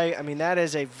bang-bang play, I mean, that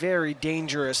is a very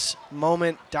dangerous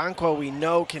moment. Dankwa, we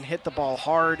know, can hit the ball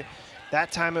hard.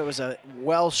 That time it was a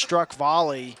well-struck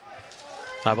volley.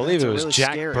 I believe it was really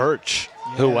Jack scary. Birch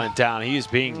who went down. He's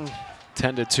being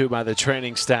tended to by the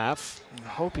training staff. I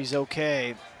hope he's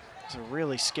okay. It's a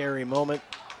really scary moment.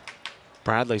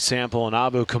 Bradley Sample and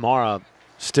Abu Kamara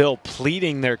still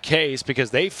pleading their case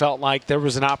because they felt like there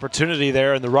was an opportunity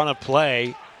there in the run of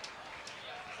play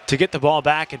to get the ball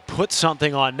back and put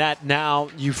something on net. Now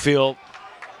you feel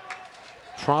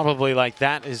probably like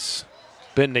that has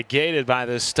been negated by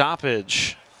this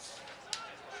stoppage.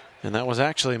 And that was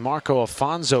actually Marco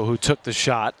Afonso who took the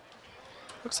shot.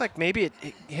 Looks like maybe it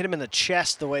hit him in the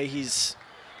chest the way he's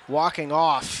walking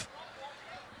off.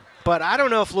 But I don't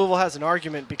know if Louisville has an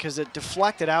argument because it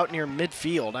deflected out near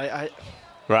midfield.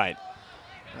 Right.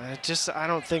 I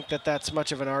don't think that that's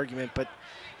much of an argument. But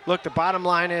look, the bottom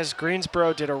line is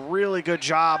Greensboro did a really good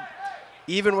job,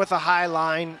 even with a high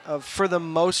line, of, for the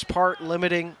most part,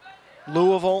 limiting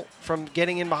Louisville from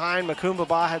getting in behind.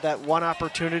 Makumbaba had that one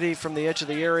opportunity from the edge of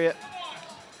the area.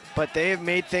 But they have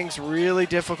made things really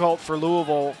difficult for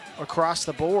Louisville across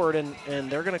the board, and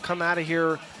they're going to come out of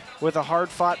here with a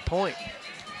hard-fought point.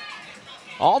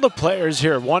 All the players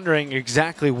here wondering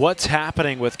exactly what's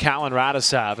happening with Callan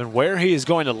Radisav and where he is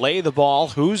going to lay the ball,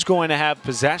 who's going to have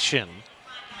possession.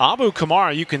 Abu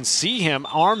Kamara, you can see him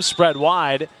arms spread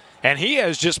wide, and he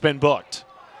has just been booked.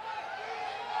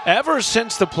 Ever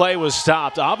since the play was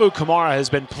stopped, Abu Kamara has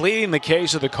been pleading the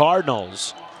case of the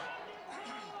Cardinals,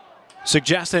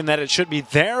 suggesting that it should be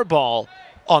their ball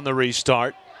on the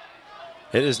restart.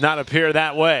 It does not appear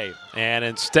that way, and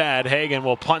instead Hagan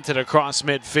will punt it across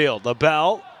midfield.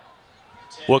 LaBelle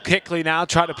will quickly now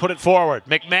try to put it forward.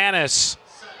 McManus,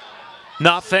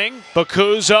 nothing.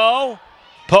 Bakuzo,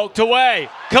 poked away.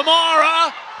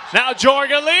 Kamara, now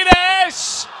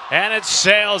Jorgalides, and it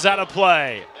sails out of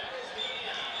play.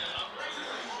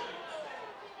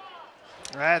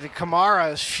 The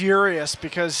Kamara is furious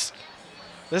because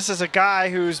this is a guy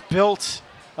who's built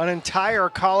an entire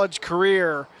college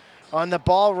career on the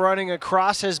ball running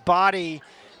across his body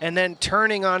and then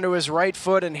turning onto his right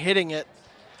foot and hitting it.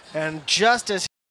 And just as